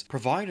fragments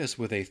provide us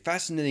with a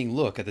fascinating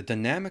look at the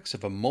dynamics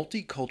of a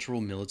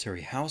multicultural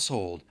military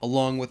household,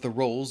 along with the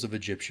roles of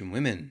Egyptian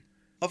women.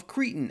 Of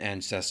Cretan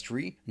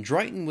ancestry,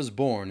 Drayton was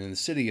born in the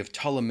city of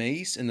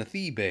Ptolemaic in the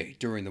Thebae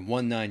during the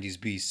 190s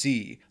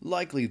BC,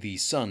 likely the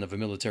son of a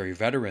military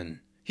veteran.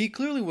 He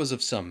clearly was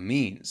of some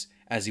means,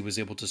 as he was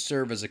able to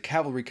serve as a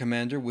cavalry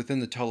commander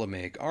within the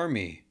Ptolemaic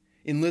army,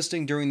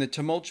 enlisting during the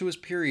tumultuous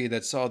period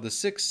that saw the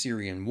Sixth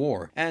Syrian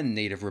War and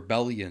native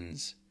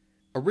rebellions.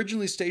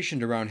 Originally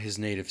stationed around his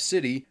native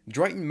city,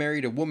 Drayton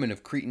married a woman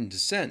of Cretan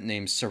descent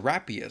named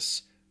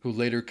Serapius, who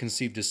later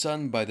conceived a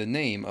son by the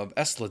name of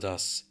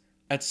Escladus.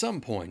 At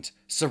some point,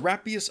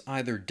 Serapius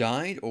either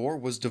died or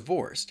was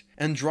divorced,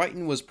 and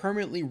Drayton was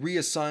permanently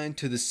reassigned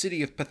to the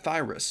city of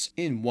Pthyrus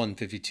in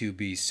 152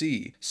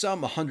 BC,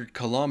 some 100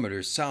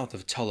 kilometers south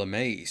of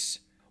Ptolemais.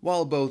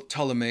 While both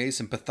Ptolemais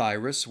and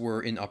Pthyrus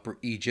were in Upper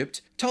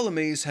Egypt,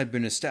 Ptolemais had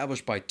been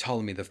established by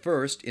Ptolemy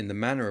I in the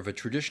manner of a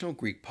traditional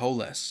Greek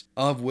polis,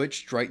 of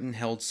which Drayton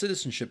held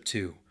citizenship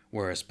to,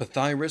 whereas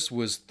Pthyrus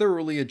was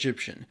thoroughly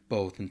Egyptian,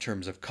 both in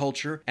terms of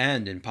culture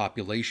and in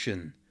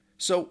population.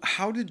 So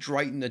how did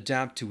Drayton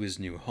adapt to his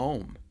new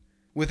home?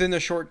 Within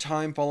a short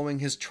time following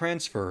his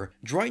transfer,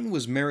 Drayton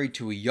was married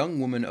to a young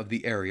woman of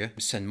the area,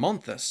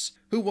 Senmonthus,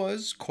 who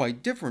was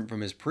quite different from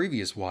his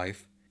previous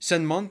wife.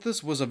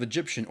 Senmonthus was of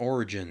Egyptian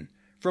origin,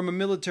 from a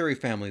military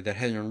family that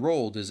had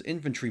enrolled as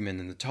infantrymen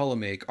in the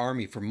Ptolemaic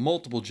army for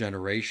multiple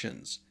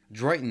generations.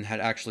 Drayton had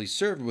actually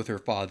served with her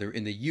father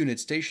in the unit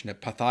stationed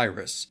at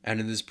Pthyrus, and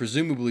it is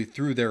presumably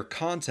through their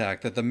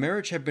contact that the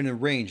marriage had been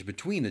arranged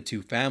between the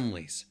two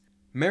families.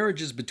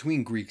 Marriages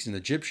between Greeks and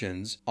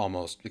Egyptians,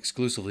 almost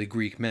exclusively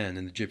Greek men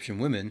and Egyptian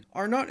women,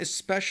 are not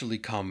especially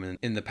common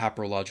in the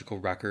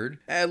papyrological record,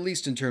 at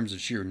least in terms of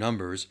sheer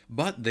numbers,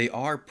 but they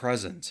are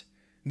present.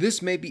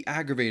 This may be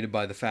aggravated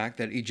by the fact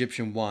that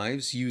Egyptian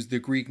wives used the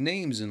Greek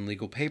names in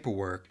legal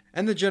paperwork,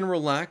 and the general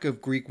lack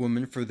of Greek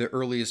women for the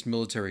earliest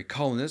military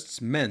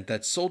colonists meant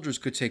that soldiers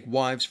could take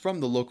wives from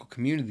the local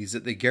communities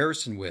that they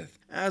garrisoned with,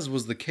 as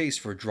was the case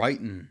for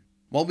Drayton.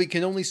 While we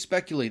can only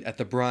speculate at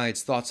the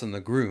bride's thoughts on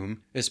the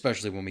groom,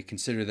 especially when we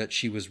consider that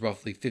she was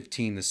roughly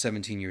 15 to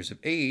 17 years of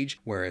age,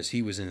 whereas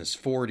he was in his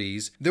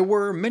 40s, there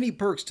were many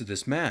perks to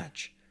this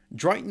match.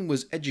 Drayton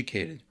was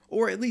educated,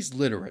 or at least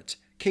literate,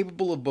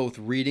 capable of both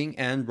reading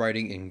and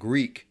writing in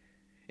Greek.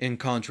 In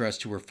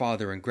contrast to her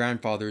father and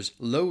grandfather's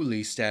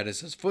lowly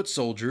status as foot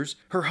soldiers,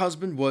 her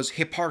husband was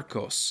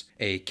Hipparchos,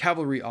 a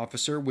cavalry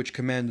officer which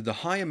commanded a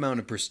high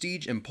amount of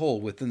prestige and pull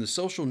within the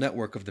social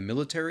network of the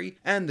military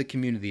and the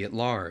community at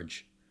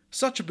large.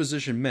 Such a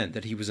position meant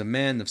that he was a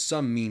man of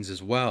some means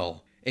as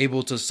well,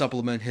 able to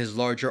supplement his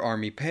larger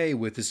army pay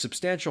with his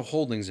substantial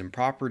holdings in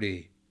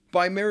property.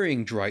 By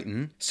marrying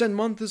Drayton,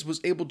 Senmonthus was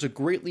able to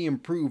greatly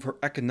improve her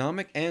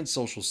economic and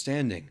social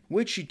standing,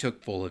 which she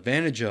took full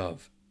advantage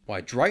of. Why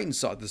Drayton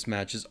sought this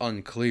match is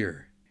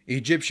unclear.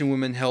 Egyptian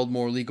women held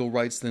more legal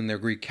rights than their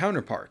Greek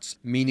counterparts,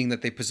 meaning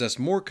that they possessed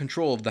more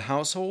control of the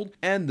household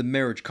and the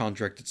marriage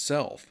contract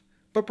itself.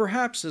 But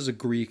perhaps as a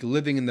Greek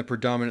living in the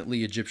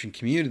predominantly Egyptian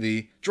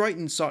community,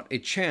 Drayton sought a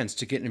chance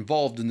to get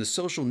involved in the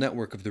social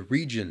network of the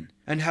region,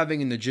 and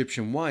having an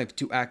Egyptian wife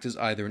to act as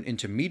either an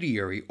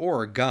intermediary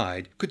or a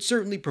guide could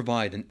certainly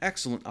provide an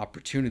excellent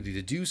opportunity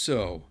to do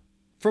so.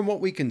 From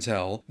what we can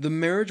tell, the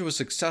marriage was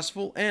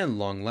successful and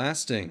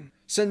long-lasting.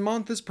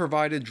 Senmonthis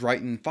provided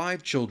Drayton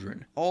 5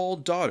 children, all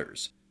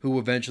daughters, who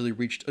eventually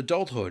reached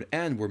adulthood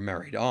and were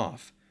married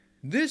off.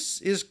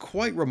 This is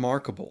quite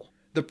remarkable.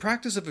 The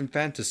practice of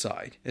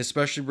infanticide,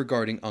 especially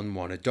regarding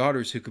unwanted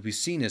daughters who could be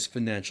seen as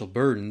financial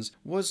burdens,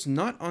 was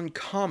not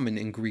uncommon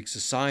in Greek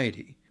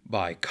society.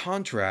 By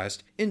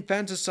contrast,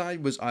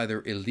 infanticide was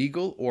either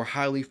illegal or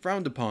highly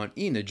frowned upon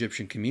in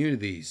Egyptian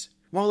communities.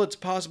 While it's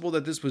possible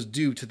that this was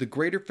due to the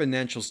greater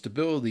financial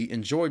stability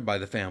enjoyed by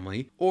the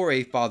family, or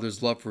a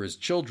father's love for his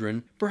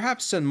children,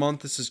 perhaps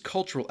Senmonthis'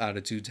 cultural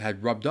attitudes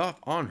had rubbed off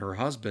on her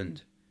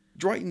husband.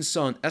 Drayton's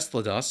son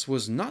Escladas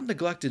was not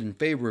neglected in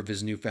favor of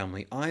his new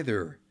family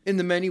either. In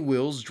the many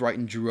wills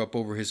Drayton drew up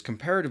over his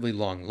comparatively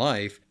long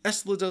life,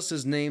 Escladas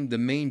is named the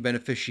main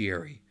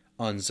beneficiary,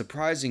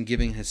 unsurprising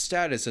given his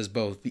status as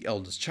both the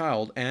eldest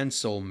child and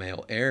sole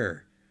male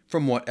heir.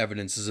 From what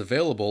evidence is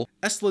available,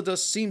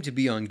 Escladas seemed to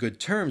be on good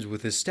terms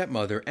with his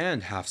stepmother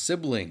and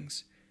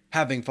half-siblings.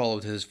 Having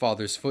followed his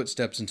father's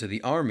footsteps into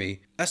the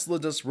army,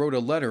 Escladas wrote a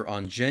letter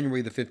on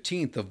January the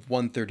 15th of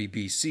 130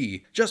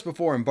 BC, just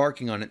before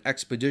embarking on an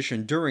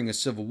expedition during a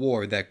civil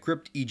war that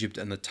gripped Egypt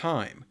at the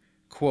time.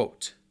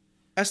 Quote,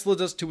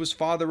 Escladas to his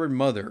father and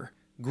mother,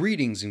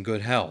 greetings and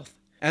good health.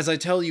 As I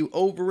tell you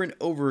over and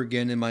over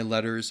again in my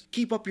letters,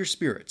 keep up your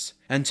spirits,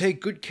 and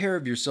take good care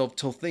of yourself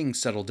till things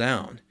settle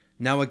down.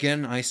 Now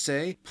again, I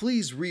say,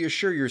 please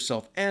reassure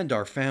yourself and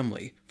our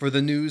family, for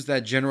the news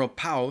that General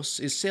Paus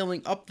is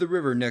sailing up the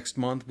river next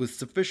month with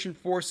sufficient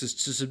forces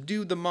to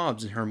subdue the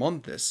mobs in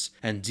Hermonthis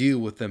and deal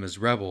with them as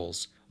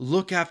rebels.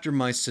 Look after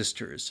my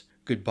sisters.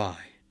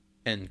 Goodbye.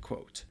 End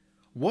quote.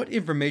 What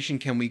information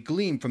can we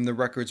glean from the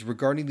records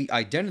regarding the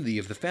identity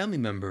of the family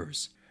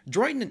members?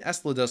 Drayton and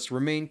Escladas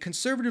remain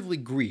conservatively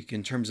Greek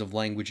in terms of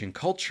language and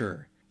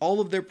culture.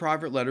 All of their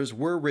private letters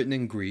were written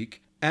in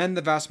Greek, and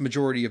the vast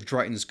majority of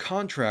Drayton's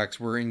contracts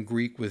were in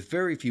Greek with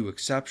very few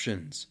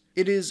exceptions.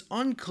 It is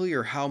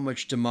unclear how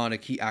much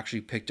Demotic he actually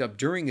picked up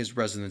during his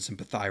residence in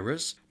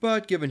Papyrus,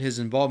 but given his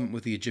involvement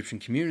with the Egyptian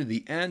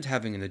community and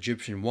having an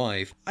Egyptian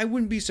wife, I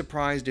wouldn't be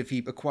surprised if he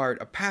acquired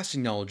a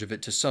passing knowledge of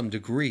it to some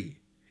degree.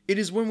 It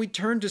is when we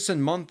turn to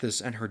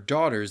Senmonthis and her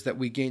daughters that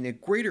we gain a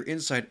greater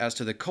insight as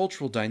to the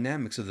cultural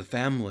dynamics of the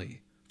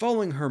family.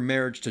 Following her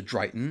marriage to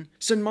Drayton,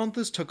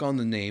 Senmonthis took on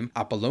the name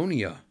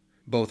Apollonia.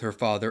 Both her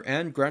father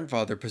and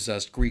grandfather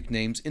possessed Greek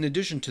names in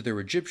addition to their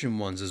Egyptian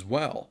ones as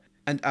well,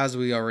 and as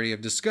we already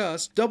have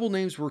discussed, double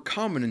names were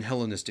common in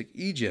Hellenistic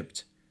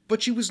Egypt.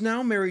 But she was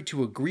now married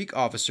to a Greek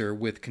officer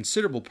with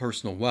considerable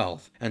personal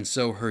wealth, and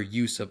so her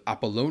use of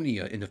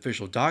Apollonia in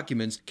official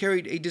documents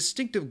carried a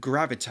distinctive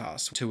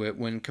gravitas to it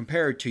when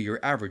compared to your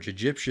average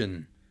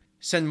Egyptian.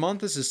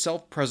 Senmonthis'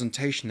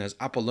 self-presentation as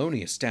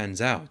Apollonia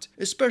stands out,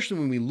 especially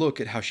when we look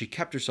at how she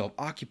kept herself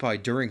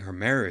occupied during her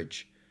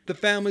marriage. The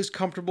family's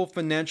comfortable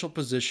financial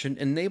position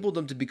enabled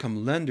them to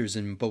become lenders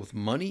in both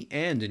money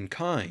and in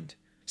kind.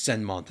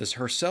 Senmonthis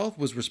herself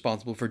was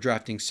responsible for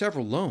drafting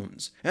several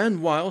loans,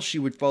 and while she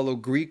would follow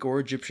Greek or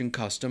Egyptian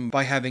custom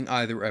by having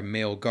either a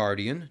male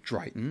guardian,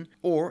 Drayton,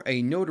 or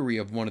a notary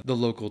of one of the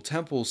local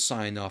temples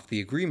sign off the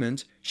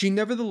agreement, she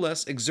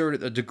nevertheless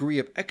exerted a degree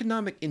of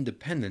economic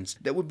independence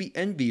that would be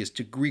envious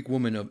to Greek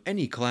women of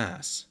any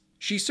class.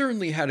 She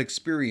certainly had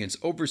experience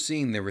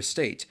overseeing their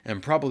estate,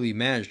 and probably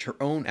managed her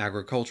own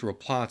agricultural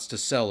plots to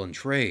sell and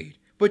trade,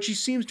 but she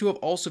seems to have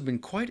also been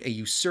quite a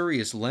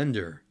usurious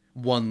lender.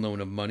 One loan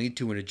of money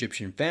to an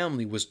Egyptian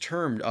family was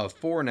termed of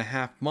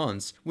 4.5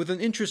 months with an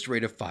interest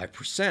rate of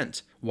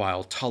 5%,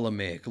 while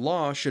Ptolemaic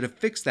law should have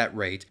fixed that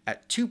rate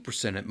at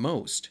 2% at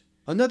most.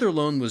 Another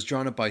loan was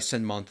drawn up by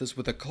Senmonthis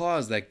with a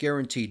clause that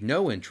guaranteed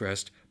no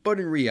interest, but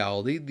in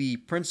reality the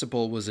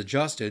principal was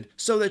adjusted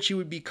so that she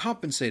would be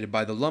compensated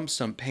by the lump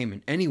sum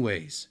payment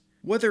anyways.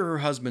 Whether her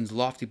husband's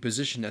lofty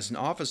position as an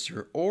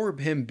officer or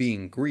him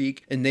being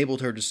Greek enabled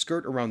her to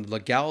skirt around the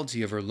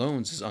legality of her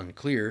loans is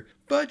unclear,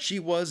 but she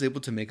was able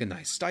to make a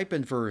nice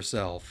stipend for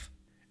herself.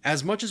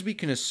 As much as we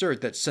can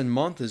assert that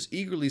Senmonthis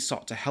eagerly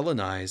sought to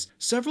Hellenize,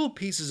 several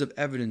pieces of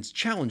evidence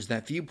challenge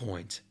that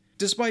viewpoint.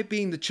 Despite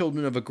being the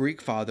children of a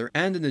Greek father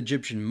and an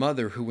Egyptian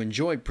mother who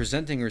enjoyed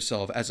presenting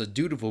herself as a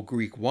dutiful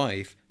Greek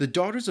wife, the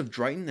daughters of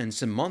Drayton and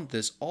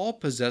Senmonthis all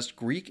possessed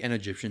Greek and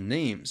Egyptian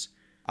names.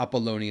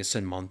 Apollonia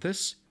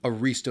Senmonthis,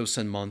 Aristo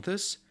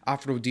Senmonthis,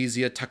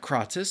 Aphrodisia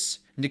Tacratis,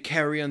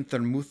 Nicarion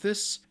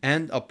Thermuthis,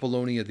 and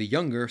Apollonia the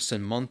Younger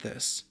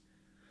Senmonthis.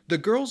 The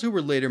girls who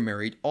were later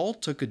married all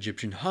took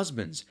Egyptian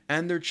husbands,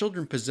 and their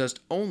children possessed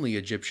only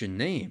Egyptian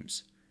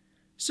names.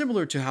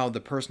 Similar to how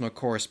the personal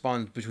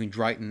correspondence between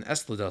Drayton and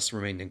Escladas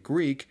remained in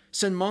Greek,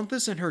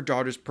 Senmonthis and her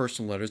daughter's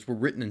personal letters were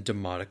written in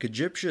Demotic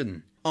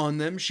Egyptian. On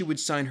them she would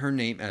sign her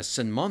name as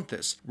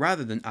Senmonthis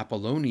rather than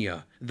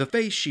Apollonia, the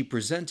face she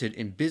presented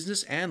in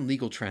business and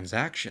legal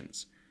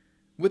transactions.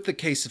 With the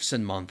case of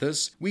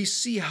Senmonthus, we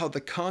see how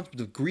the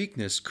concept of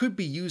Greekness could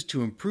be used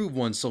to improve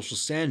one's social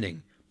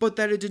standing, but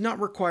that it did not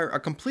require a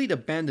complete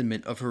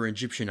abandonment of her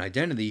Egyptian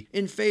identity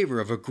in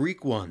favor of a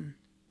Greek one.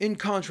 In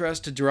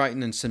contrast to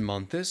Dryden and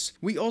Senmonthus,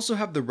 we also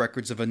have the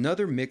records of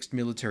another mixed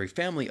military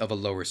family of a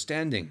lower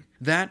standing,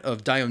 that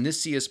of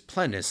Dionysius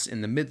Plenus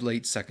in the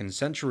mid-late 2nd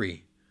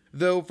century.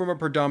 Though from a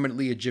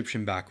predominantly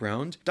Egyptian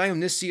background,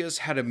 Dionysius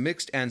had a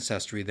mixed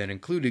ancestry that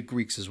included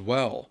Greeks as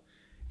well.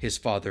 His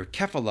father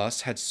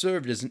Cephalus had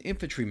served as an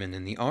infantryman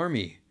in the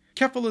army.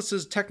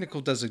 Cephalus's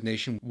technical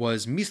designation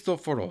was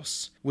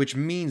mistophoros, which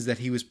means that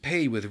he was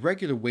paid with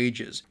regular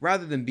wages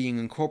rather than being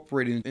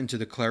incorporated into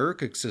the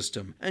clerical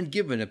system and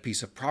given a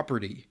piece of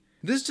property.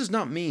 This does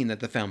not mean that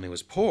the family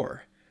was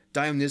poor.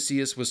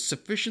 Dionysius was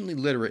sufficiently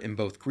literate in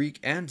both Greek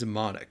and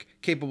Demotic,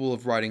 capable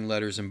of writing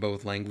letters in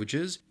both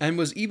languages, and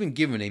was even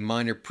given a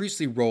minor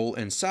priestly role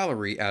and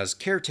salary as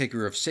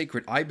caretaker of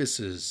sacred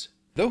ibises.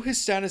 Though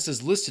his status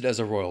is listed as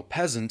a royal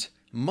peasant,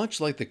 much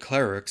like the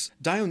clerics,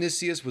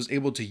 Dionysius was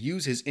able to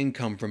use his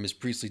income from his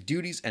priestly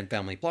duties and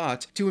family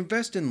plot to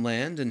invest in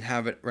land and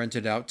have it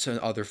rented out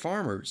to other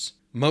farmers.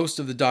 Most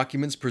of the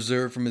documents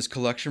preserved from his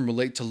collection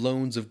relate to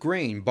loans of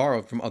grain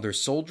borrowed from other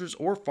soldiers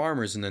or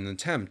farmers in an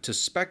attempt to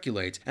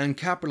speculate and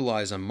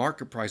capitalize on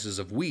market prices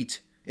of wheat.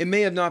 It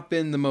may have not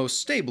been the most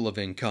stable of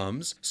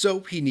incomes,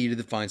 so he needed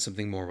to find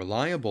something more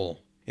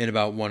reliable. In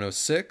about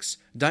 106,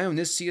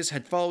 Dionysius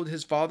had followed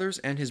his father's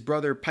and his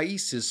brother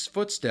Paisius'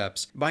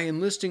 footsteps by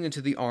enlisting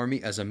into the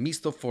army as a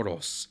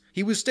mistophoros.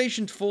 He was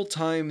stationed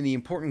full-time in the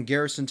important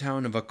garrison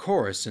town of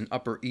Achoris in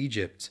Upper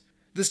Egypt.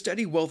 The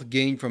steady wealth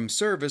gained from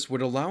service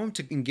would allow him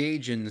to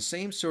engage in the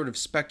same sort of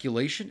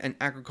speculation and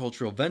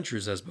agricultural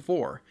ventures as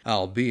before,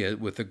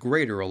 albeit with a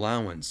greater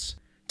allowance.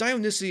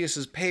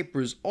 Dionysius'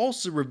 papers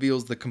also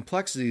reveals the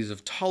complexities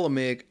of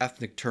Ptolemaic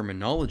ethnic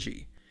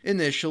terminology.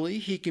 Initially,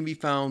 he can be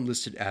found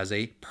listed as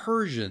a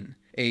Persian,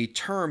 a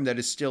term that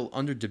is still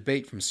under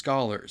debate from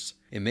scholars.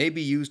 It may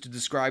be used to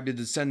describe the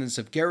descendants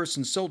of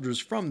garrison soldiers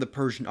from the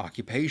Persian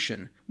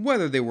occupation,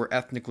 whether they were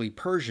ethnically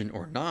Persian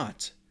or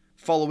not.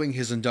 Following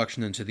his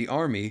induction into the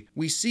army,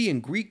 we see in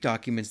Greek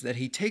documents that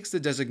he takes the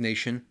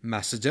designation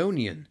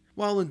Macedonian,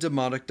 while in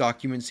Demotic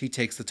documents he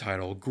takes the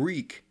title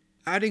Greek.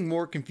 Adding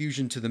more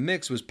confusion to the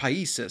mix was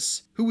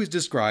Paisius, who is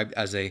described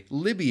as a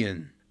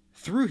Libyan.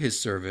 Through his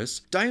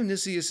service,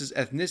 Dionysius'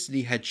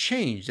 ethnicity had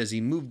changed as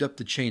he moved up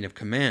the chain of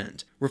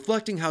command,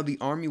 reflecting how the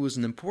army was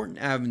an important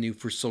avenue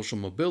for social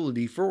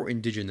mobility for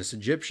indigenous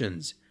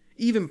Egyptians.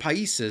 Even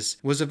Paisius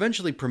was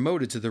eventually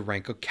promoted to the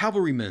rank of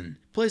cavalryman,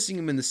 placing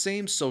him in the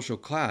same social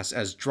class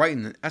as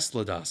Dryden and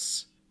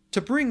Enceladus.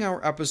 To bring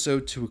our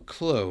episode to a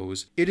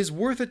close, it is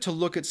worth it to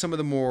look at some of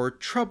the more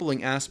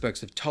troubling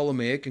aspects of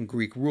Ptolemaic and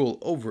Greek rule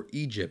over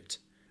Egypt.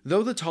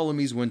 Though the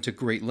Ptolemies went to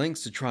great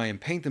lengths to try and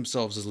paint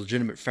themselves as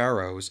legitimate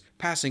pharaohs,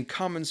 passing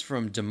comments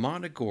from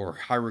demotic or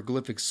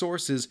hieroglyphic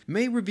sources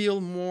may reveal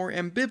more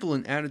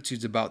ambivalent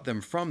attitudes about them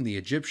from the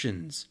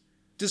Egyptians.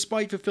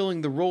 Despite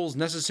fulfilling the roles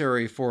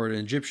necessary for an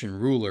Egyptian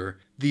ruler,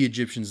 the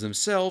Egyptians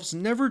themselves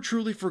never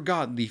truly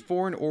forgot the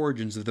foreign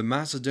origins of the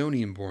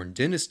Macedonian-born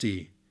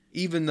dynasty.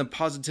 Even the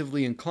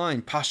positively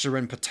inclined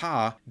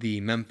Pasherenptah, the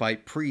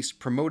Memphite priest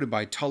promoted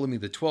by Ptolemy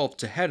XII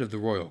to head of the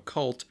royal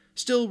cult,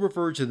 still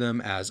referred to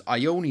them as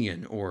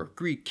Ionian or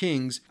Greek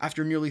kings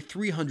after nearly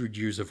 300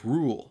 years of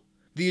rule.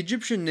 The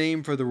Egyptian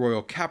name for the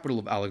royal capital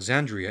of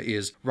Alexandria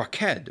is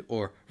Rakhed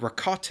or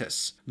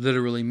Rakatis,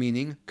 literally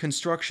meaning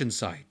construction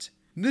site.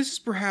 This is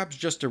perhaps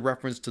just a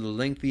reference to the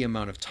lengthy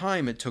amount of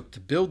time it took to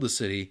build the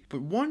city,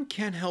 but one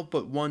can't help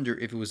but wonder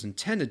if it was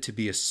intended to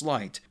be a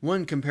slight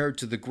when compared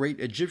to the great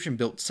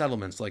Egyptian-built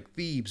settlements like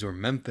Thebes or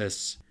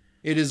Memphis.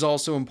 It is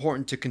also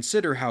important to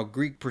consider how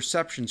Greek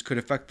perceptions could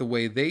affect the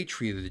way they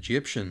treated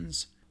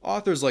Egyptians.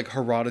 Authors like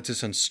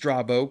Herodotus and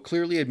Strabo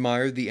clearly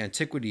admired the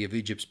antiquity of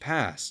Egypt's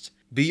past.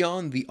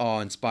 Beyond the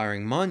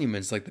awe-inspiring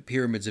monuments like the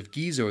pyramids of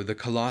Giza or the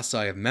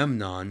colossi of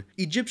Memnon,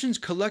 Egyptians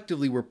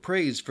collectively were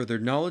praised for their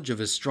knowledge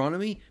of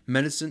astronomy,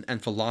 medicine,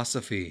 and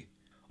philosophy.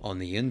 On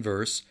the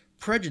inverse,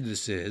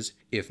 prejudices,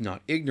 if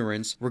not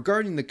ignorance,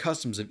 regarding the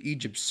customs of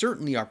Egypt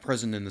certainly are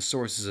present in the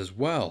sources as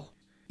well.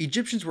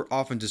 Egyptians were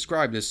often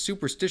described as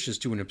superstitious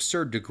to an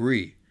absurd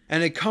degree,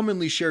 and a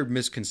commonly shared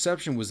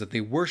misconception was that they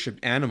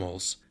worshipped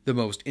animals. The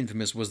most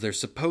infamous was their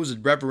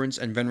supposed reverence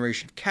and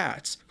veneration of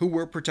cats, who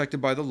were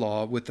protected by the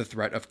law with the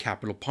threat of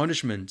capital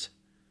punishment.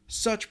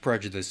 Such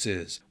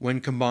prejudices, when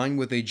combined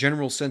with a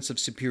general sense of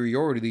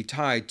superiority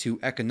tied to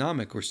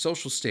economic or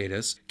social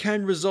status,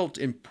 can result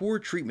in poor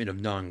treatment of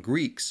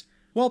non-Greeks.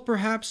 While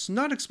perhaps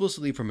not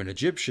explicitly from an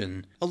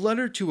Egyptian, a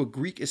letter to a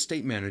Greek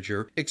estate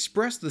manager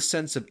expressed the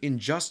sense of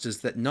injustice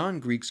that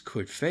non-Greeks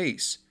could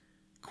face.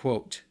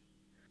 Quote,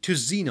 "To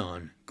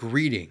Zenon,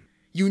 greeting.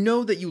 You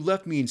know that you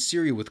left me in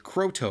Syria with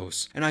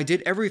Crotos, and I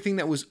did everything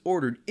that was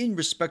ordered in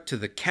respect to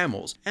the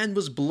camels, and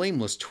was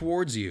blameless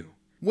towards you.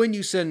 When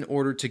you sent an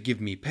order to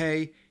give me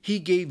pay, he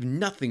gave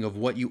nothing of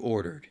what you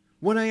ordered.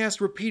 When I asked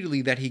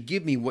repeatedly that he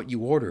give me what you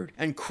ordered,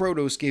 and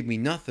Crotos gave me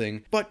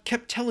nothing, but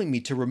kept telling me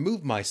to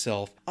remove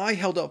myself, I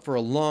held up for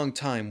a long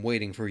time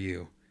waiting for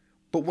you.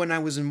 But when I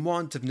was in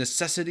want of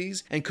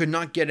necessities and could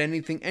not get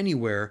anything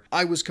anywhere,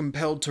 I was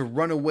compelled to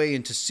run away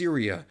into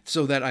Syria,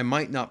 so that I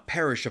might not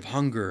perish of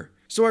hunger.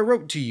 So I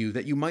wrote to you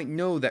that you might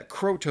know that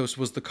Crotos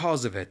was the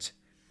cause of it.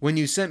 When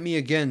you sent me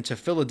again to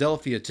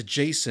Philadelphia to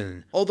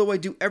Jason, although I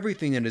do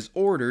everything that is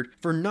ordered,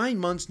 for 9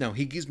 months now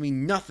he gives me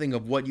nothing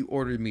of what you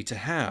ordered me to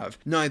have,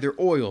 neither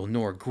oil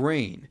nor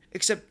grain,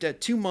 except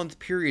at 2-month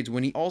periods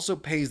when he also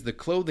pays the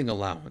clothing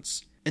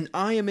allowance. And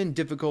I am in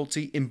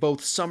difficulty in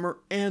both summer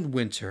and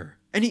winter,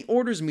 and he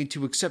orders me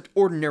to accept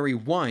ordinary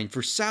wine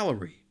for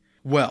salary.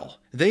 Well,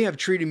 they have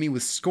treated me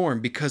with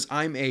scorn because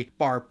I'm a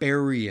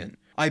barbarian.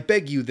 I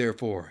beg you,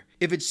 therefore,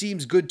 if it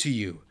seems good to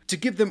you, to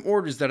give them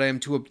orders that I am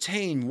to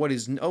obtain what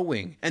is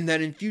owing, and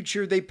that in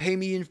future they pay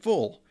me in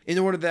full, in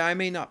order that I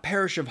may not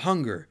perish of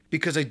hunger,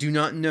 because I do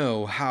not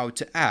know how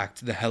to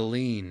act the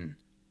Hellene."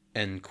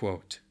 End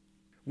quote.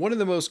 One of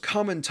the most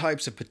common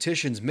types of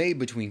petitions made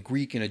between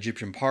Greek and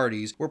Egyptian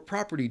parties were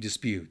property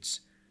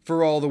disputes.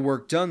 For all the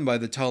work done by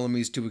the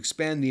Ptolemies to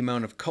expand the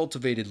amount of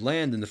cultivated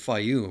land in the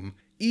Fayum,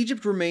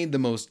 Egypt remained the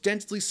most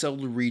densely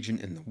settled region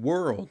in the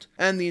world,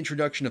 and the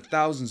introduction of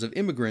thousands of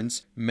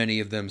immigrants, many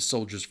of them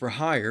soldiers for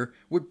hire,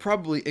 would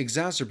probably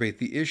exacerbate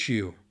the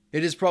issue.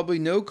 It is probably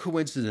no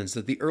coincidence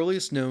that the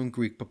earliest known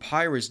Greek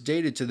papyrus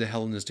dated to the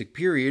Hellenistic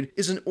period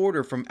is an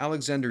order from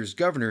Alexander's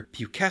governor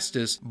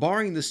Peucestus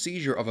barring the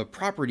seizure of a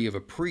property of a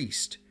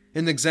priest.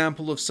 An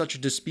example of such a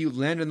dispute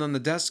landed on the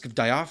desk of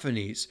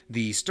Diophanes,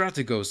 the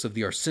strategos of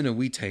the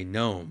Arsinoete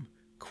nome.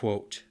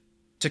 Quote,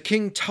 "To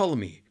King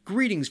Ptolemy,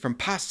 greetings from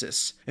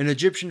Passus, an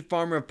Egyptian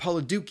farmer of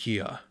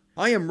Polydeucia.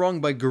 I am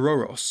wronged by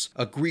Guroros,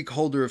 a Greek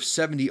holder of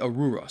 70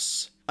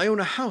 aruros. I own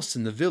a house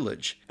in the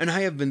village, and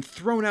I have been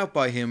thrown out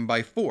by him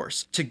by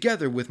force,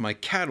 together with my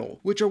cattle,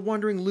 which are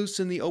wandering loose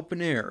in the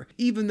open air,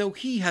 even though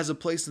he has a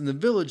place in the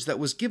village that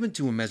was given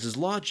to him as his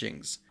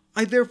lodgings.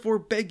 I therefore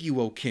beg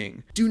you, O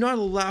king, do not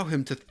allow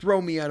him to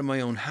throw me out of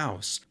my own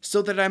house,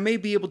 so that I may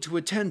be able to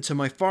attend to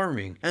my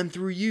farming, and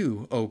through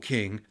you, O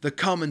king, the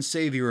common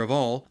savior of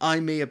all, I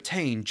may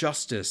obtain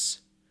justice."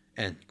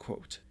 End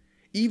quote.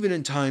 Even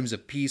in times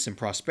of peace and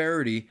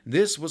prosperity,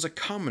 this was a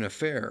common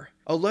affair.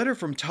 A letter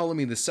from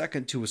Ptolemy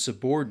II to a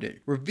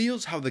subordinate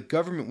reveals how the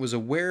government was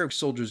aware of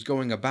soldiers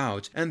going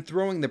about and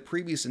throwing the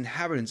previous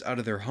inhabitants out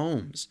of their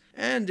homes,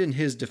 and in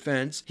his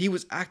defense, he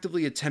was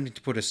actively attempting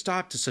to put a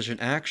stop to such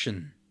an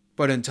action.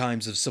 But in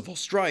times of civil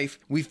strife,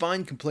 we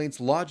find complaints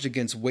lodged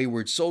against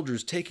wayward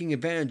soldiers taking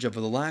advantage of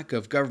the lack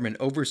of government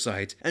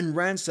oversight and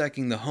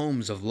ransacking the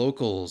homes of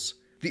locals.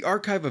 The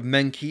Archive of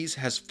Menkes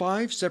has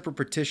 5 separate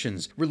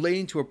petitions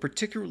relating to a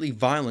particularly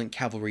violent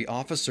cavalry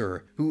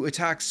officer who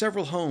attacked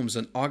several homes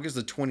on August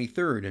the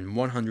 23rd in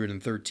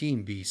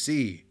 113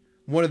 BC.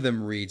 One of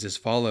them reads as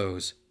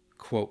follows,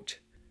 quote,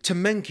 "To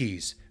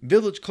Menkes,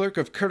 village clerk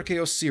of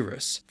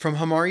Kirkeosiris, from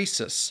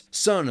Hamarisus,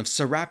 son of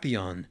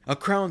Serapion, a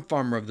crown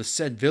farmer of the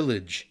said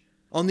village.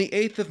 On the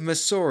 8th of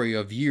Mesori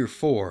of year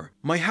 4,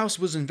 my house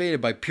was invaded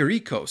by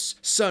Pyrrhikos,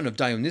 son of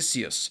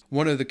Dionysius,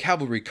 one of the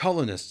cavalry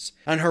colonists,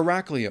 and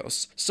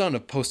Heraclios, son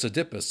of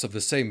Posadippus of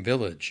the same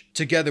village,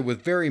 together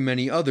with very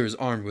many others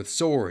armed with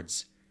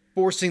swords.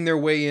 Forcing their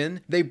way in,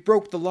 they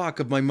broke the lock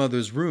of my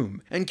mother's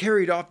room, and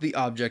carried off the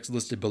objects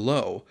listed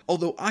below,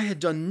 although I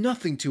had done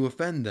nothing to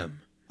offend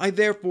them. I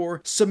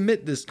therefore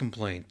submit this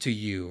complaint to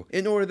you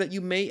in order that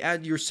you may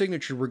add your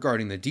signature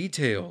regarding the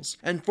details,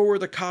 and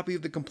forward a copy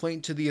of the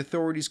complaint to the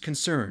authorities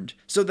concerned,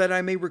 so that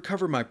I may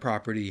recover my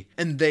property,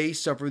 and they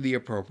suffer the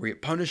appropriate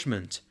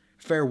punishment.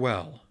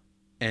 Farewell."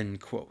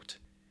 End quote.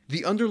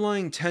 The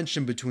underlying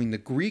tension between the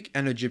Greek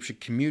and Egyptian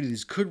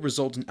communities could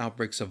result in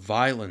outbreaks of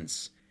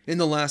violence. In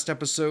the last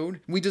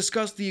episode, we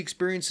discussed the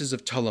experiences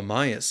of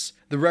Ptolemaic,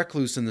 the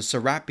recluse in the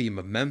Serapeum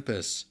of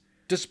Memphis.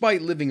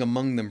 Despite living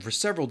among them for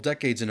several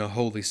decades in a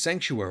holy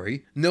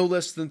sanctuary, no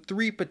less than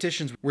 3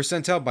 petitions were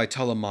sent out by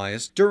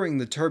Ptolemaic during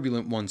the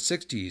turbulent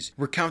 160s,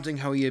 recounting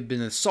how he had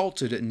been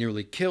assaulted and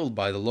nearly killed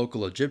by the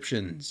local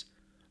Egyptians.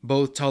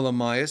 Both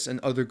Ptolemaic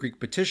and other Greek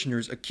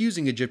petitioners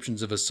accusing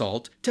Egyptians of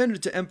assault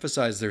tended to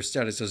emphasize their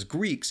status as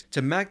Greeks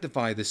to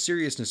magnify the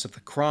seriousness of the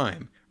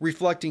crime,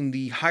 reflecting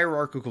the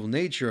hierarchical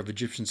nature of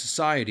Egyptian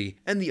society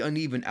and the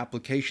uneven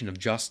application of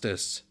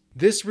justice.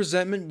 This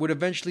resentment would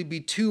eventually be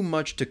too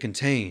much to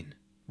contain.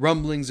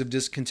 Rumblings of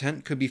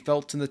discontent could be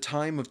felt in the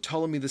time of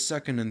Ptolemy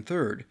II and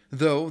III,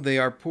 though they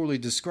are poorly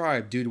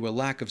described due to a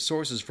lack of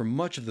sources for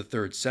much of the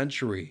 3rd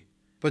century.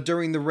 But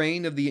during the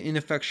reign of the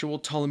ineffectual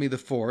Ptolemy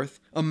IV,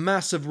 a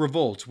massive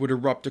revolt would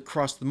erupt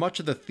across much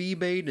of the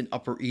Thebaid and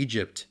Upper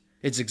Egypt.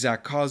 Its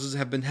exact causes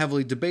have been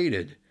heavily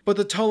debated, but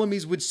the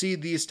Ptolemies would see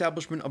the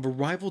establishment of a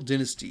rival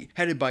dynasty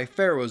headed by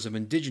pharaohs of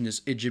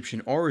indigenous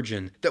Egyptian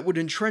origin that would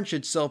entrench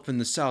itself in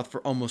the south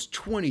for almost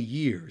 20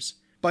 years.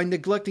 By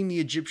neglecting the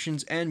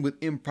Egyptians and with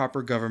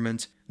improper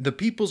government, the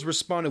peoples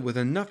responded with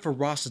enough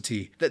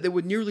ferocity that they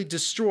would nearly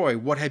destroy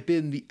what had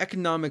been the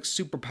economic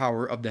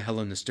superpower of the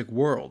Hellenistic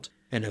world,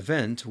 an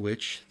event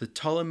which the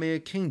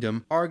Ptolemaic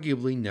kingdom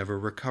arguably never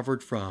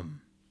recovered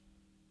from.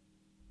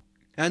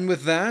 And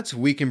with that,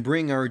 we can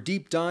bring our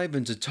deep dive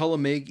into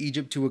Ptolemaic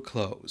Egypt to a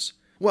close.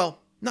 Well,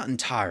 Not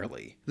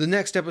entirely. The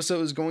next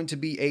episode is going to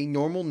be a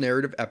normal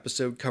narrative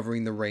episode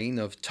covering the reign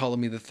of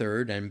Ptolemy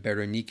III and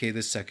Berenike II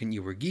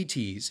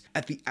Euergetes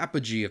at the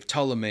apogee of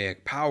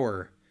Ptolemaic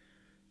power.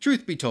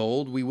 Truth be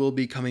told, we will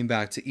be coming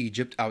back to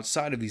Egypt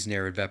outside of these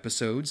narrative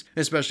episodes,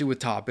 especially with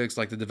topics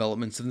like the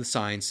developments in the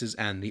sciences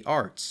and the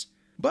arts.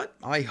 But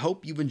I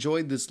hope you've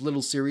enjoyed this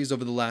little series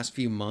over the last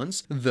few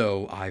months,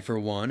 though I, for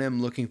one,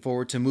 am looking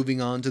forward to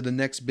moving on to the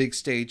next big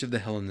stage of the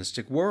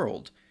Hellenistic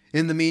world.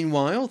 In the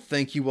meanwhile,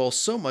 thank you all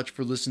so much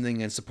for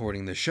listening and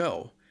supporting the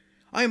show.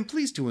 I am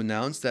pleased to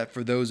announce that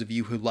for those of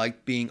you who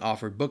like being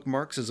offered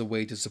bookmarks as a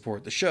way to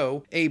support the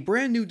show, a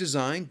brand new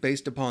design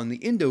based upon the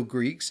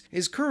Indo-Greeks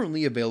is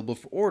currently available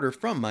for order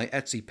from my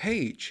Etsy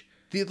page.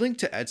 The link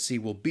to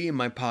Etsy will be in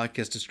my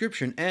podcast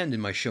description and in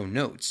my show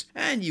notes,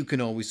 and you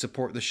can always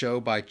support the show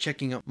by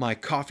checking out my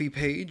Ko-fi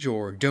page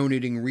or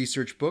donating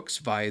research books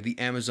via the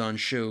Amazon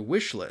show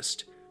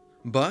wishlist.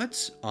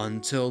 But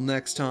until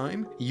next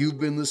time, you've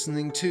been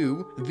listening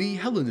to the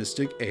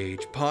Hellenistic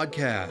Age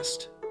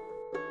Podcast.